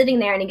 And he's sitting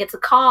there, and he gets a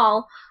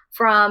call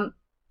from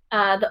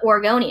the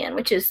Oregonian,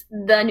 which is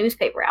the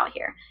newspaper out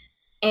here.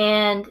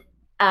 And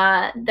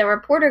the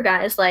reporter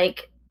guy is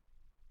like,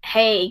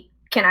 hey,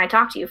 can I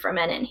talk to you for a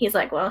minute? And he's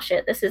like, well,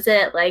 shit, this is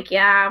it. Like,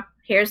 yeah,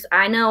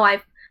 I know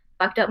I've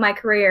fucked up my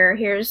career.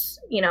 Here's,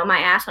 my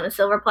ass on a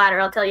silver platter.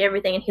 I'll tell you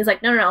everything. And he's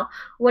like, no.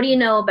 What do you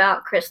know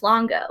about Chris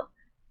Longo?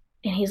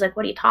 And he's like,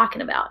 what are you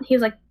talking about? And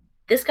he's like,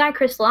 this guy,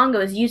 Chris Longo,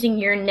 is using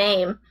your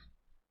name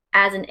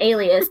as an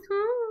alias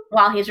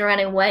while he's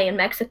running away in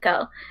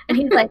Mexico. And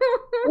he's like,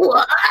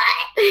 what?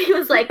 He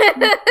was like,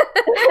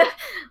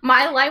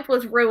 my life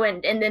was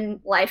ruined, and then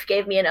life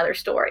gave me another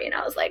story. And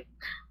I was like,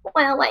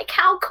 well, like,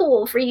 how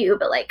cool for you,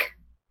 but like,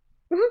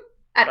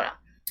 I don't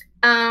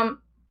know.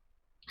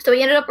 So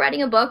he ended up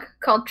writing a book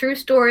called True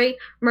Story,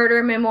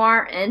 Murder,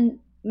 Memoir, and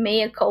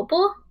Mea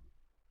Culpa?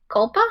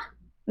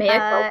 Mea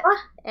Culpa?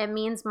 It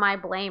means my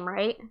blame,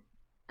 right?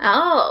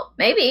 Oh,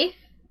 maybe.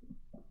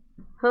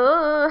 We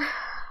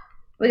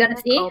got to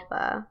see?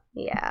 Culpa.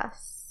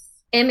 Yes.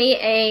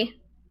 Mea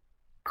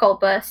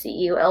Culpa,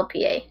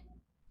 Culpa.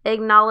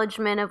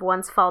 Acknowledgement of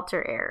one's fault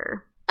or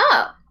error.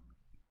 Oh.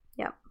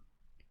 Yep.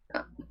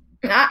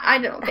 I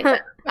don't think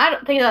that. I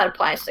don't think that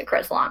applies to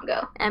Chris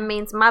Longo. It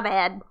means my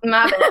bad.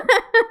 My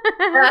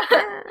bad.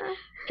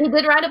 He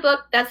did write a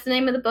book. That's the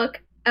name of the book.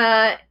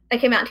 That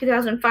came out in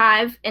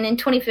 2005. And in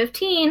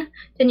 2015,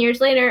 10 years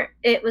later,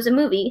 it was a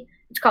movie.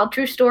 It's called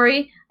True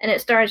Story. And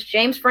it stars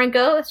James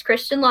Franco as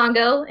Christian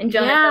Longo and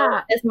Jonah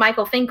Hill as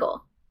Michael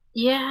Finkel.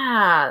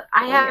 Yeah.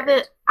 I have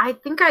it. I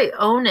think I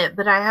own it,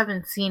 but I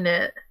haven't seen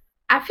it.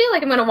 I feel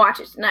like I'm going to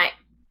watch it tonight.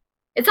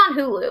 It's on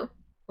Hulu.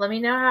 Let me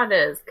know how it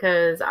is,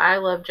 because I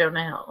love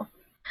Jonah Hill.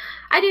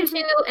 I do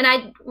too, and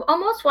I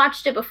almost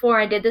watched it before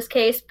I did this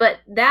case, but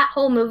that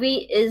whole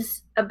movie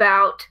is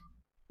about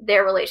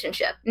their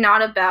relationship,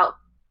 not about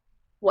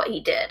what he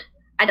did.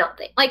 I don't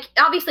think. Like,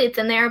 obviously it's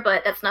in there,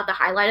 but that's not the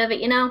highlight of it,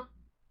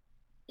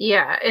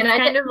 Yeah, it's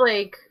kind of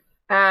like,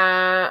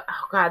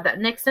 that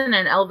Nixon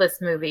and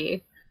Elvis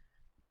movie.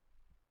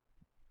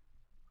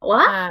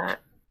 What?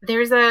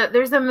 There's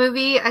a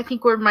movie, I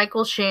think, where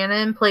Michael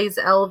Shannon plays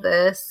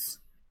Elvis.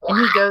 And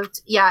he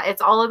goes,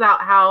 it's all about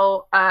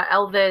how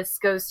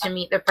Elvis goes to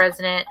meet the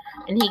president,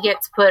 and he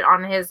gets put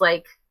on his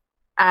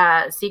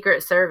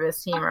Secret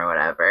Service team or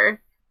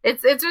whatever.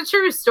 It's a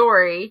true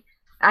story.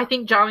 I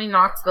think Johnny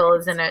Knoxville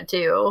is in it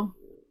too.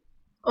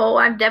 Oh,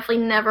 I've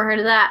definitely never heard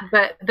of that.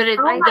 But it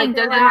Oh my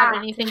doesn't God. have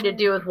anything to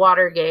do with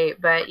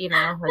Watergate. But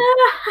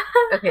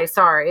okay,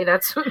 sorry.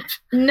 That's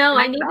No,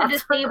 I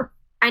Next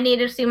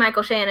needed to see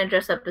Michael Shannon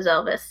dress up as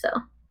Elvis. So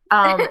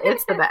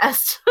it's the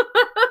best.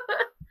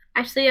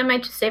 actually, I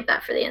might just save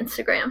that for the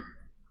Instagram.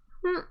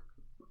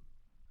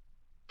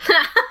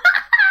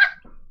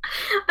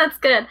 That's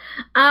good.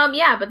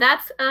 Yeah, but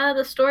that's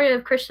the story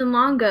of Christian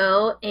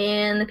Longo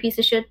and the piece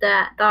of shit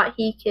that thought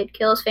he could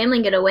kill his family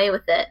and get away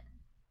with it.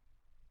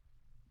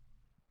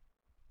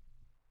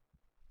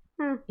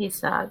 He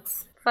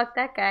sucks. Fuck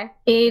that guy.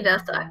 He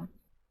does suck.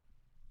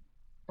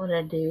 What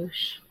a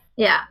douche.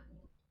 Yeah.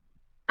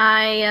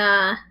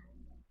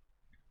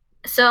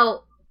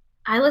 So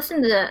I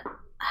listened to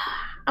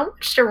I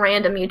watched a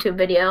random YouTube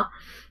video.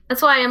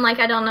 That's why I'm like,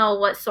 I don't know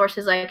what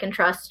sources I can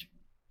trust.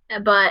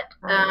 But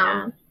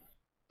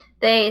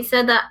they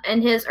said that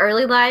in his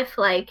early life,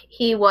 like,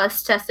 he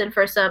was tested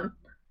for some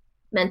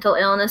mental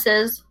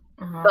illnesses,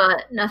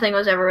 but nothing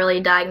was ever really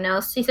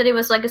diagnosed. He said he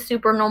was like a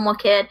super normal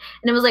kid,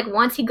 and it was like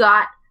once he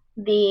got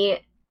the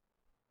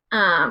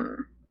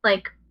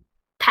like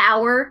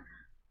power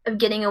of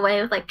getting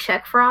away with like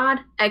check fraud,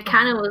 it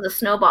kind of was a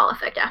snowball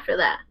effect after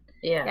that.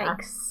 Yeah.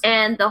 Yikes.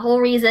 And the whole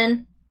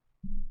reason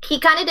he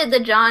kind of did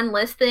the John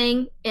List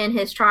thing in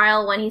his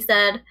trial when he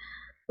said,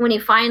 when he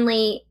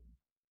finally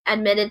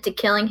admitted to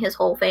killing his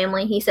whole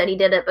family, he said he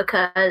did it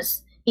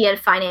because he had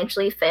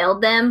financially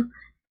failed them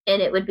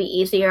and it would be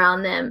easier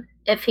on them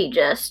if he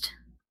just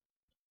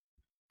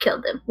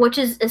killed them, which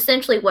is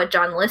essentially what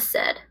John List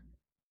said.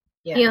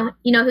 Yeah.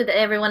 You know who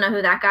everyone know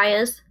who that guy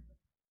is?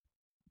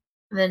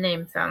 The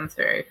name sounds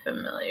very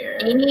familiar.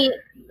 And he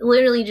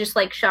literally just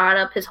like shot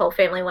up his whole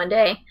family one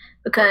day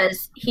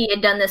because he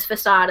had done this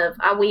facade of,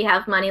 oh, we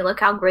have money, look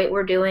how great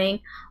we're doing,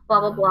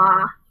 blah, blah,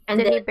 blah. And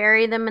Did he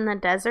bury them in the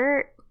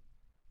desert?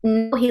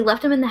 No, he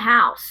left them in the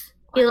house.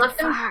 He left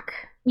them. Fuck.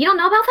 You don't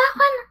know about that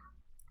one?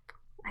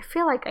 I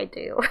feel like I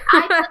do.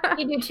 I think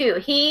you do too.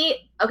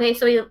 He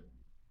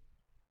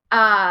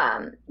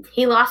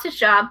lost his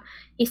job.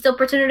 He still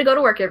pretended to go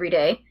to work every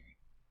day.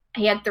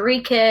 He had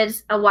 3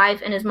 kids, a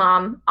wife, and his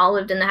mom all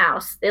lived in the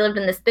house. They lived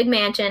in this big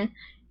mansion,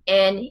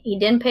 and he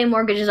didn't pay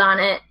mortgages on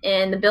it,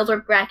 and the bills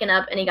were racking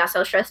up, and he got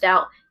so stressed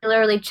out, he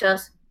literally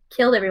just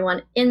killed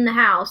everyone in the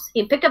house.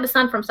 He picked up his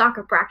son from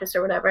soccer practice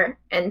or whatever,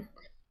 and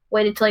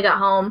waited till he got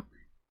home,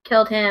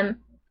 killed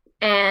him,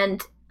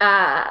 and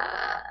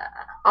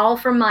all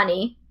for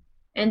money.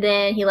 And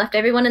then he left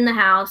everyone in the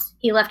house.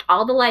 He left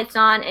all the lights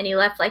on, and he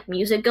left like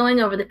music going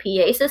over the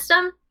PA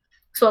system,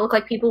 so it looked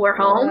like people were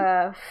home.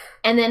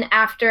 And then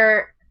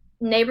after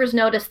neighbors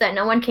noticed that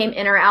no one came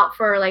in or out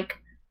for like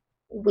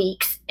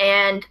weeks,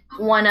 and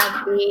one of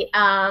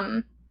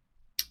the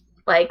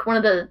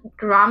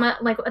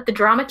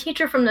drama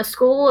teacher from the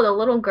school, the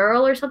little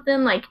girl or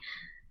something, like,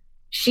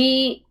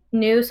 she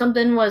knew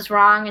something was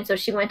wrong, and so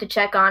she went to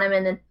check on him,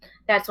 and then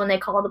that's when they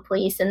called the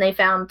police, and they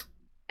found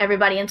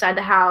everybody inside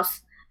the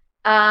house.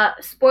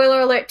 Spoiler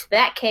alert to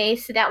that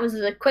case. That was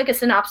the quickest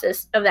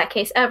synopsis of that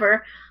case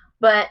ever.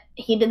 But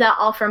he did that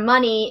all for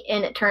money,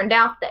 and it turned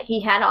out that he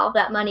had all of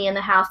that money in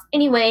the house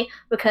anyway,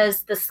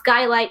 because the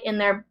skylight in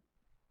their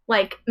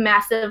like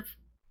massive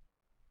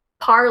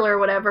parlor or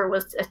whatever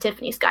was a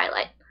Tiffany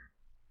skylight.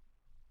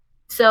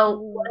 So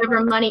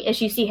whatever money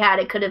issues he had,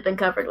 it could have been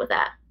covered with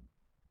that.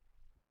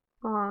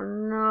 Oh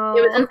no.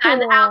 It was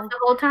inside the house the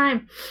whole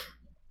time.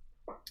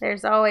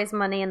 There's always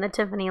money in the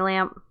Tiffany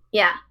lamp.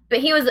 Yeah, but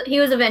he was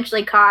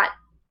eventually caught,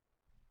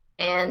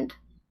 and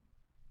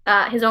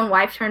his own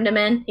wife turned him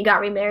in. He got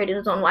remarried, and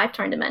his own wife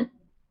turned him in.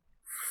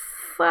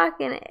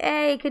 Fucking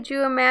A. Could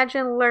you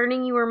imagine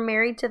learning you were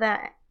married to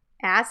that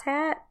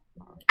asshat?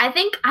 I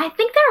think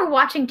they were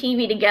watching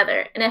TV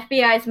together, and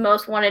FBI's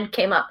Most Wanted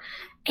came up.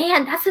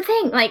 And that's the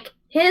thing, like,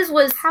 his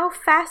was... How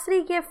fast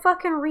did he get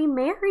fucking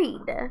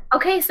remarried?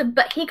 Okay,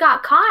 but he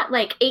got caught,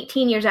 like,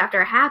 18 years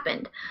after it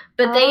happened.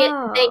 But they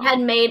had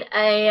made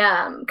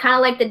a, kind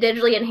of like the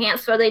digitally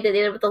enhanced photo they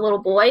did with the little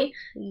boy.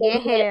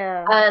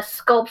 Yeah. A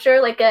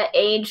sculpture, like a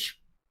age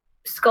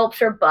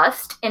sculpture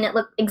bust, and it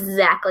looked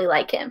exactly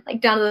like him,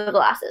 like down to the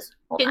glasses.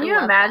 Can you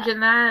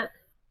imagine that?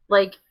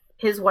 Like,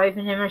 his wife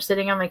and him are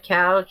sitting on the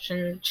couch,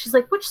 and she's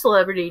like, which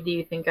celebrity do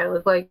you think I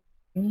look like?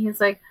 And he's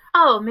like,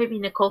 oh, maybe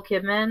Nicole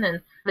Kidman.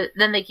 And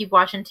then they keep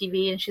watching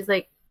TV, and she's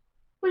like,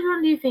 which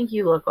one do you think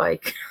you look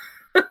like?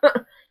 you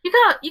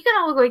kind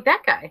of look like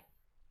that guy.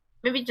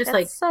 Maybe just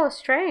That's so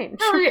strange.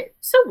 Oh, okay.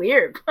 So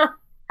weird.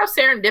 How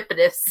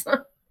serendipitous.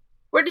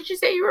 Where did you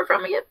say you were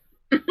from again?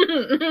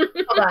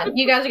 Hold on.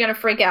 You guys are going to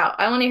freak out.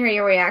 I want to hear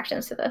your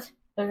reactions to this.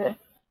 Okay.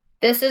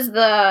 This is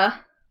the...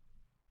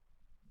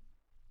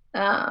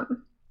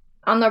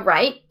 on the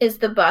right is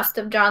the bust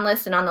of John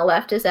List, and on the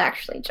left is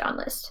actually John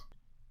List.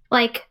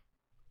 Like,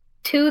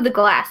 to the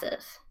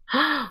glasses.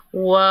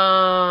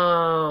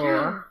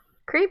 Whoa.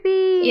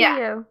 Creepy.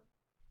 Yeah.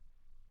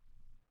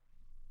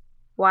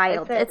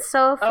 Wild. It's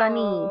so funny.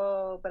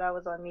 Oh, but I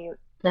was on mute.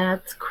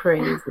 That's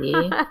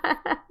crazy.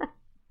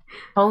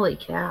 Holy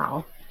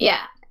cow.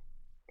 Yeah.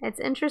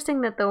 It's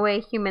interesting that the way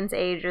humans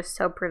age is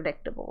so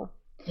predictable.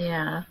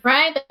 Yeah.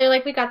 Right? They're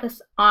like, we got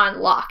this on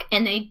lock.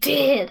 And they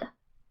did.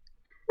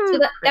 So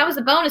that was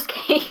a bonus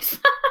case.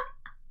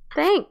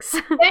 Thanks.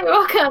 You're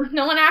welcome.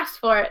 No one asked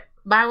for it.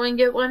 Buy one,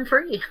 get one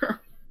free.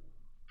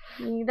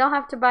 You don't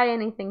have to buy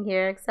anything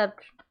here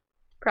except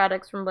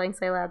products from Blank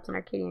Slate Labs and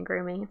Arcadian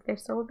Grooming if they're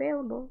still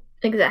available.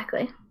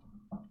 Exactly.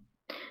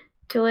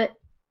 Do it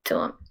to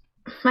them.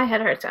 My head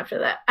hurts after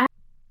that.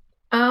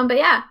 But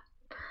yeah.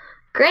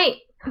 Great.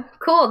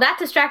 Cool. That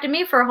distracted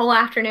me for a whole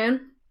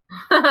afternoon.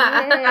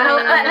 I hope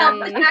that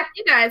helped distract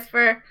you guys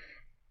for,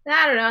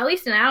 I don't know, at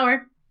least an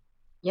hour.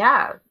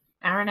 Yeah.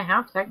 Hour and a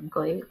half,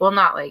 technically. Well,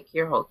 not like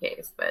your whole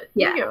case, but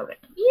yeah. You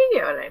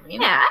get what I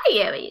mean. Yeah, I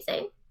get what you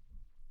say.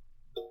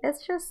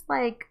 It's just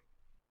like,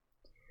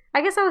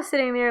 I guess I was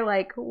sitting there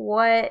like,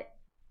 why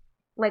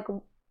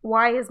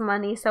is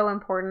money so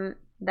important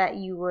that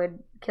you would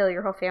kill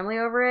your whole family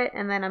over it?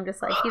 And then I'm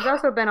just like, he's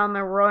also been on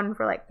the run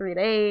for like 3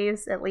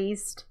 days, at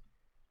least.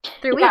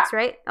 3 weeks,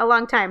 right? A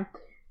long time.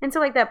 And so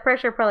like that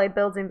pressure probably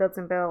builds and builds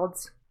and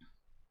builds.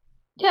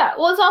 Yeah,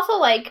 well, it's also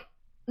like,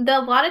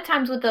 a lot of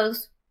times with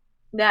those,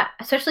 that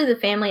especially the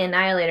family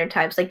annihilator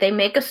types, like they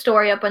make a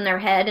story up in their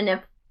head, and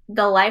if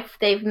the life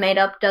they've made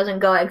up doesn't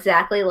go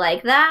exactly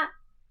like that,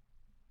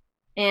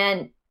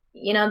 and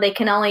you know, they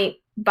can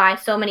only buy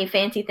so many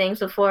fancy things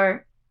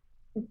before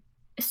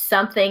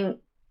something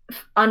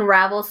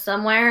unravels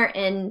somewhere,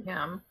 and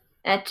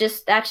that's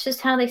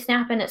just how they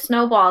snap, and it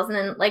snowballs. And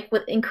then like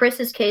in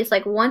Chris's case,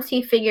 like once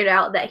he figured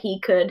out that he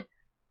could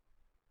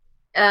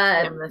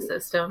scam the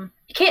system.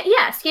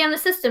 Scam the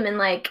system and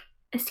like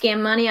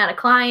scam money out of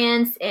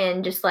clients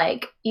and just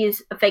like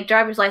use a fake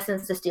driver's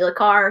license to steal a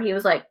car. He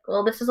was like,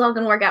 well, this is all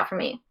gonna work out for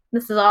me.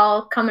 This is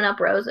all coming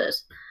up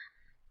roses.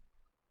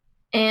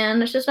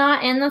 And it's just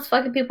not, and those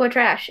fucking people are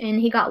trash.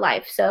 And he got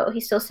life, so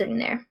he's still sitting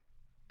there.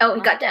 Oh,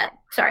 he got death.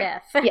 Sorry.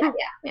 Death.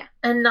 Yeah.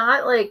 And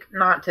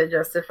not to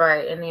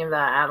justify any of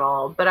that at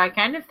all, but I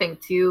kind of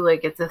think too,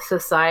 like it's a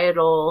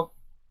societal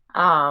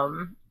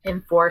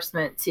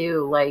enforcement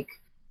too, like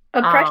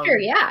a pressure,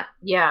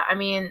 Yeah, I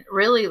mean,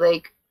 really,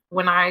 like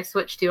when I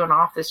switched to an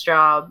office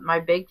job, my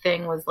big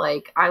thing was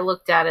like I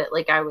looked at it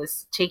like I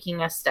was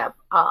taking a step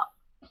up.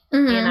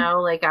 Mm-hmm. You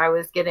know, like I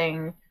was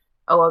getting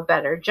a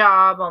better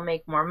job, I'll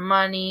make more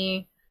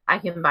money, I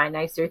can buy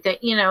nicer things,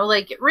 you know,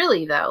 like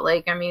really though,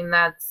 like I mean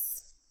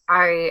that's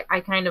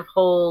I kind of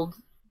hold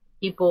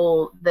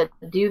people that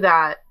do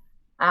that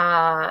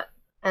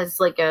as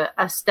like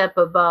a step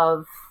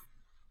above,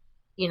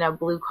 you know,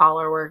 blue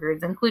collar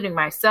workers, including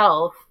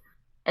myself.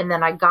 And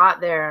then I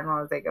got there and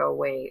I was like, oh,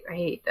 wait, I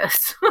hate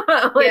this.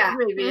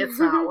 Maybe it's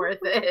not worth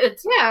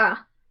it. Yeah.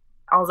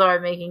 Although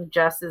I'm making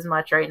just as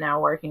much right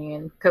now working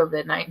in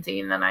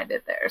COVID-19 than I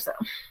did there. So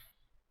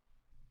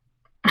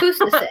who's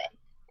to say?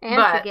 And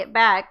to get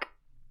back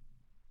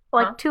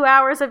like 2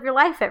 hours of your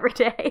life every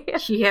day.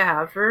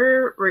 Yeah,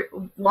 for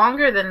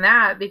longer than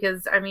that.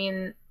 Because, I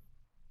mean,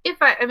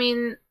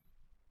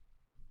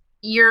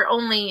 you're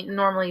only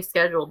normally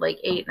scheduled like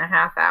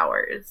 8.5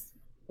 hours.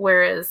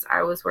 Whereas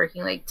I was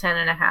working like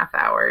 10.5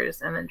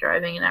 hours and then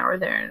driving an hour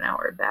there and an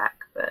hour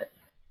back. But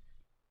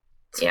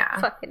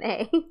yeah. Fucking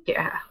A.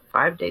 Yeah,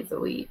 5 days a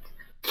week.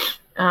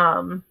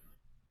 But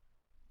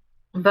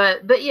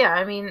yeah,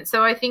 I mean,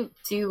 so I think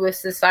too with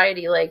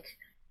society, like,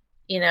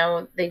 you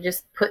know, they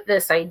just put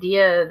this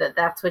idea that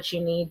that's what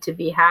you need to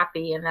be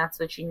happy and that's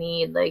what you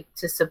need, like,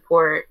 to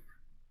support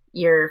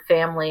your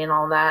family and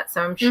all that.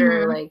 So I'm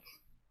sure like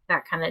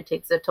that kind of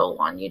takes a toll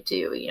on you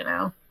too, you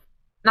know?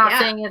 Not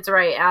saying it's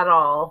right at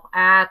all.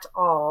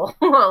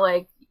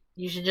 Like,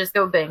 you should just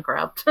go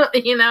bankrupt.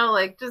 You know,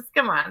 like, just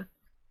come on.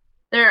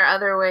 There are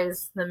other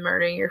ways than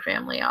murdering your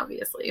family,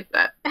 obviously,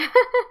 but... I'm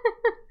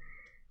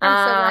so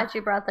glad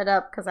you brought that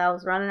up, because I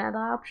was running out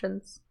of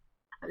options.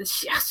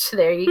 Yes,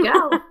 there you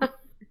go.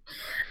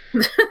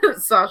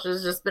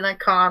 Sasha's just been a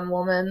con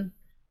woman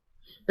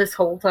this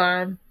whole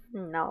time.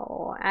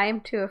 No,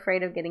 I'm too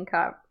afraid of getting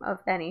caught of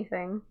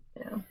anything.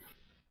 Yeah.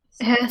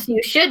 Yes,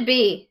 you should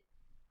be.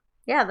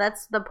 Yeah,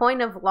 that's the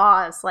point of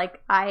laws.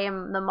 Like, I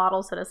am the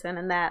model citizen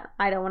in that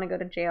I don't want to go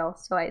to jail,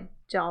 so I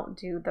don't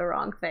do the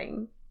wrong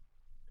thing.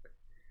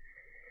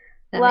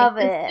 That Love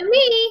makes it. sense to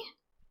me.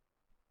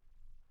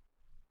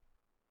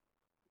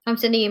 I'm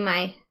sending you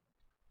my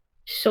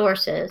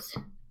sources.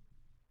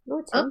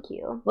 Oh, thank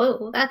you.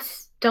 Whoa,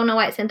 don't know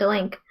why it sent a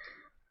link.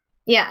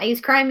 Yeah, I use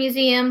Crime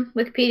Museum,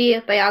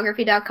 Wikipedia,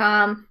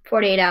 Biography.com,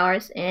 48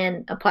 Hours,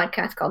 and a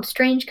podcast called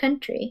Strange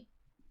Country.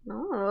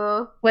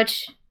 Oh.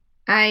 Which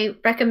I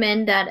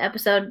recommend that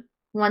episode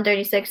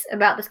 136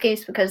 about this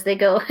case because they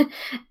go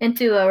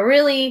into a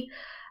really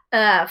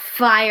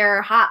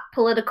hot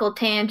political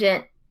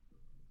tangent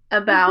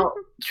about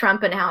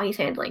Trump and how he's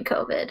handling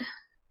COVID.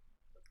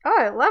 Oh,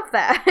 I love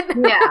that.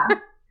 Yeah.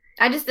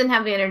 I just didn't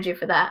have the energy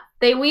for that.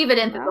 They weave it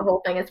into the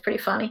whole thing. It's pretty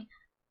funny.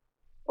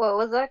 What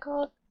was that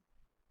called?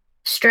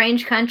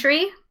 Strange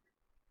Country.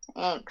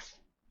 Thanks.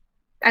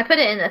 I put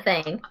it in the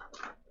thing.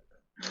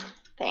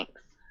 Thanks.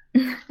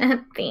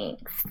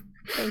 Thanks.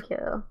 Thank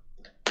you.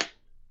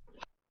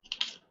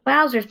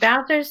 Wowzers,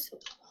 Bowsers.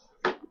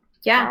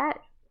 Yeah.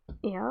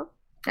 Yep.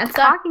 That's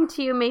Talking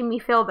to you made me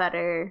feel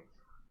better.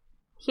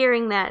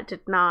 Hearing that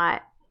did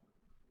not.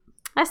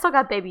 I still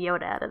got Baby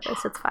Yoda out of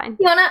this. It's fine.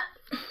 You wanna?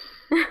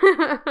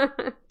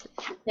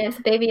 Yes,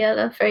 Baby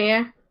Yoda for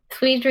your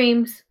sweet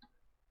dreams.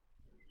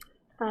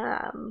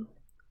 Do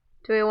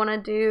we want to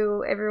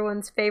do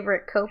everyone's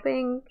favorite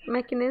coping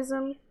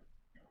mechanism?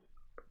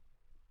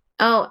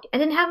 Oh, I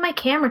didn't have my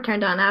camera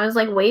turned on. I was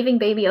like waving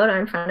Baby Yoda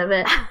in front of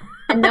it,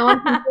 and no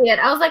one can see it.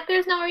 I was like,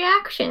 "There's no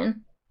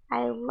reaction."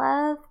 I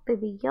love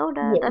Baby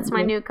Yoda. That's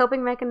my new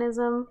coping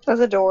mechanism. That's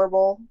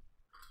adorable.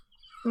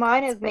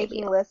 Mine is It's Baby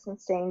making lists and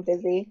staying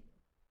busy.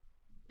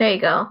 There you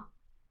go.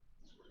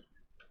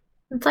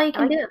 That's all you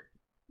can do.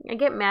 I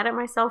get mad at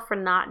myself for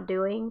not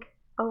doing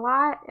a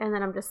lot, and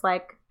then I'm just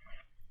like,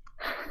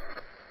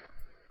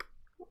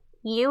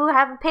 you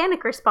have a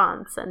panic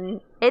response,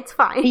 and it's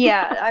fine.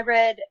 Yeah, I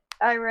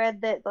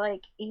read that,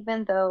 like,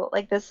 even though,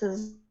 like, this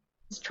is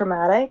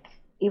traumatic,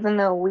 even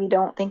though we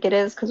don't think it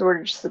is because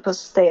we're just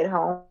supposed to stay at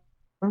home,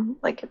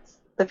 like,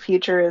 the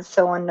future is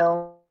so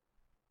unknown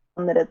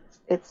that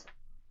it's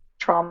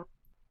trauma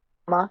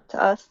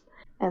to us.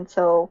 And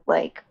so,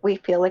 like, we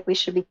feel like we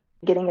should be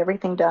getting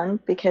everything done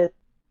because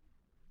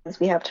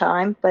we have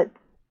time, but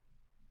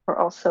we're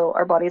also,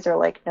 our bodies are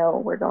like, no,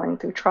 we're going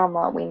through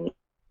trauma. We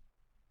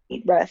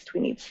need rest. We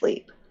need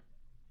sleep.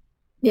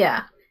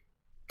 Yeah,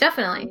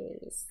 definitely.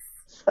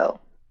 So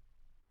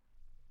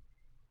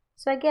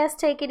I guess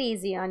take it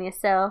easy on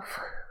yourself.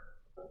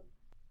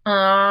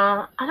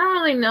 I don't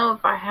really know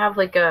if I have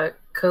like a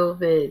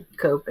COVID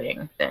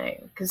coping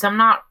thing because I'm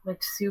not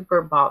like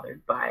super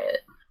bothered by it.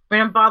 I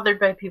mean, I'm bothered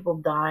by people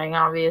dying,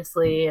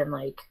 obviously, and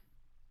like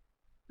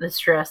the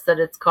stress that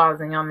it's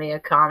causing on the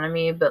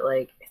economy, but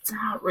like it's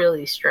not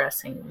really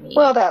stressing me.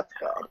 well, that's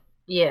good.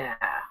 Yeah,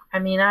 I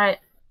mean,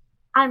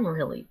 I'm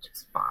really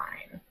just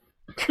fine.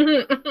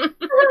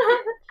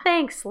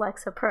 Thanks,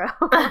 Lexapro.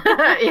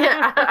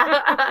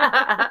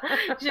 Yeah,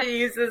 should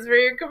use this for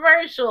your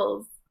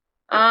commercials.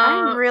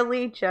 I'm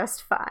really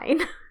just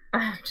fine.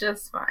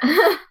 Just fine.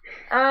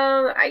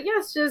 I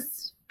guess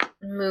just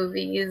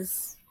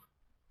movies.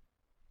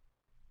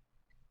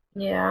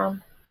 Yeah,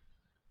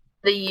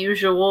 the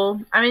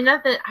usual. I mean,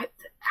 nothing.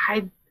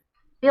 I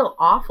feel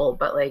awful,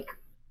 but like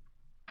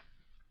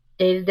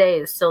day to day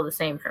is still the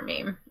same for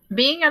me.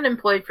 Being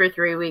unemployed for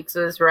 3 weeks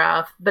was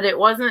rough, but it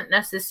wasn't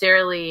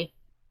necessarily.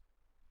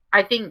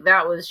 I think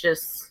that was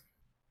just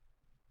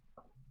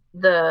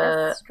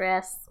That's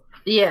stress.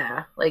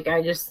 Yeah, like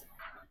I just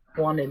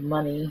wanted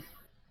money.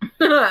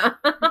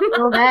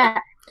 Feel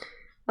that,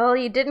 Well,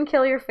 you didn't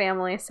kill your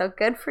family, so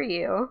good for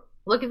you.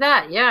 Look at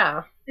that,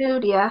 yeah.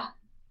 dude. Yeah.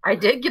 I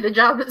did get a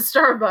job at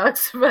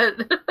Starbucks,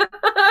 but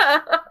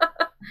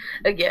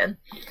again,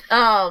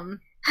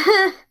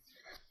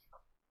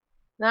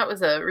 that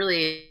was a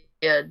really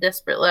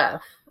desperate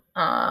laugh.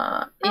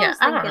 I Yeah, was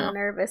I don't thinking know.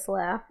 nervous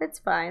laugh. It's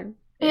fine.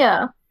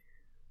 Yeah.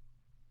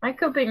 My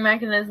coping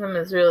mechanism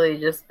has really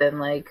just been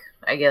like,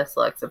 I guess,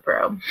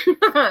 Lexapro.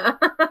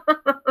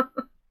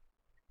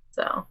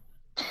 So,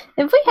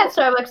 If we had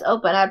Starbucks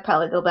open, I'd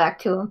probably go back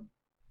to them.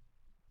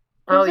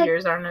 oh, like-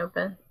 yours aren't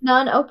open.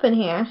 None open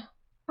here.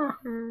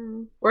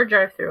 Mm. We're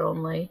drive-through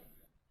only.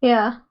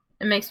 Yeah.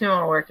 It makes me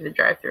want to work at a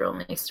drive-through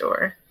only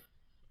store.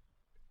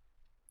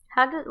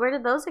 Where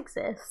did those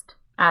exist?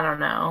 I don't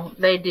know.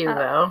 They do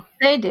though.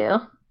 They do.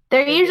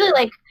 They're They usually do.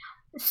 like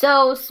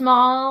so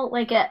small,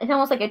 like it's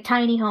almost like a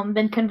tiny home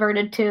been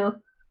converted to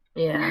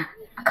Yeah.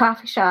 a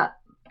coffee shop.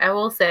 I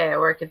will say I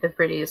work at the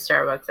prettiest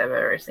Starbucks I've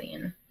ever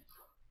seen.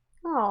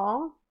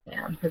 Oh,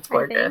 Yeah, it's I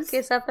gorgeous.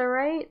 think. Is that the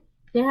right?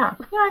 Yeah,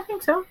 I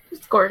think so.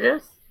 It's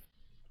gorgeous.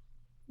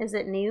 Is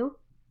it new?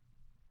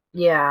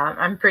 Yeah,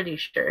 I'm pretty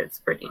sure it's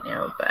pretty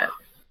new, but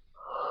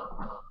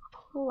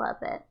Love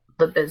it.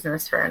 the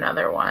business for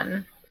another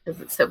one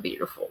because it's so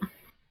beautiful.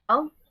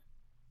 Oh,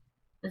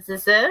 is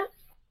this it? I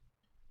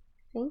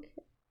think.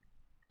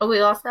 Oh,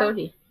 we lost So-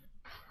 Cody.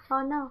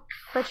 Oh no.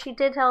 But she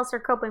did tell us her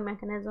coping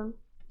mechanism.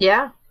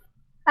 Yeah,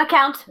 I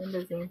count. I'm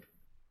busy.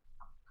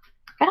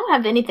 I don't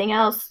have anything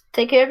else.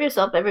 Take care of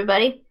yourself,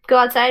 everybody. Go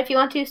outside if you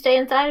want to. Stay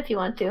inside if you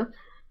want to.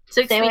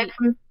 6 Stay away feet.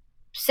 from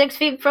 6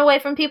 feet away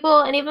from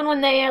people, and even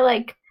when they are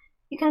like,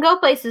 you can go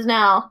places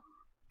now.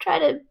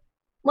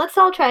 Let's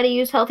all try to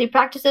use healthy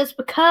practices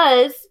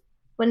because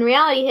when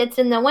reality hits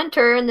in the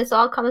winter and this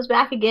all comes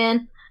back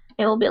again,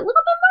 it will be a little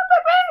bit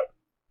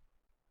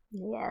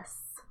more prepared. Yes.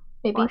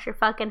 Maybe. Wash your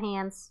fucking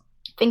hands.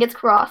 Fingers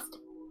crossed.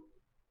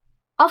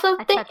 Also,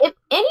 if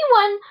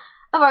anyone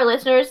of our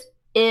listeners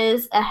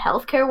is a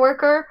healthcare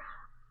worker,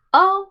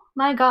 oh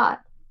my god.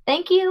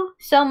 Thank you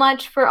so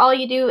much for all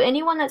you do.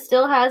 Anyone that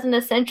still has an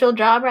essential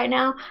job right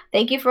now,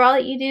 thank you for all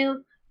that you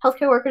do.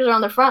 Healthcare workers are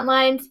on the front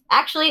lines.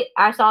 Actually,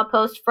 I saw a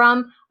post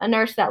from a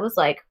nurse that was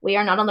like, we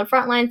are not on the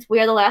front lines. We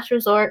are the last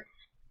resort.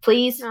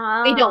 Please,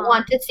 we don't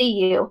want to see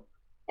you.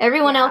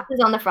 Everyone else is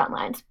on the front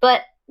lines.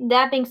 But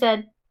that being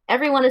said,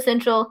 everyone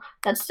essential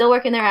that's still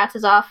working their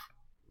asses off.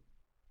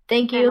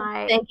 Thank you.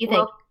 Thank you.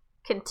 Will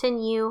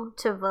continue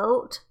to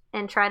vote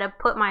and try to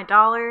put my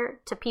dollar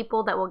to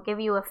people that will give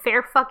you a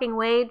fair fucking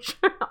wage.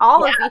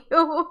 All of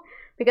you.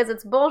 because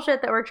it's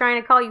bullshit that we're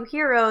trying to call you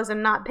heroes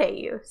and not pay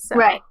you. So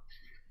Right.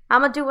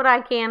 I'm gonna do what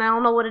I can. I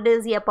don't know what it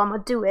is. Yep, I'm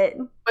gonna do it.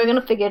 We're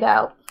gonna figure it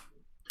out.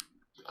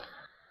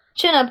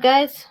 Chin up,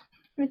 guys.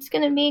 It's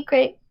gonna be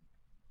great.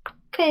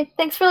 Okay,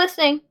 thanks for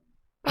listening.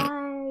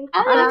 Bye.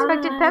 Bye.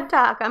 Unexpected pep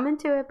talk. I'm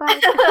into it. Bye.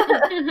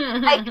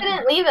 I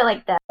couldn't leave it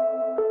like that.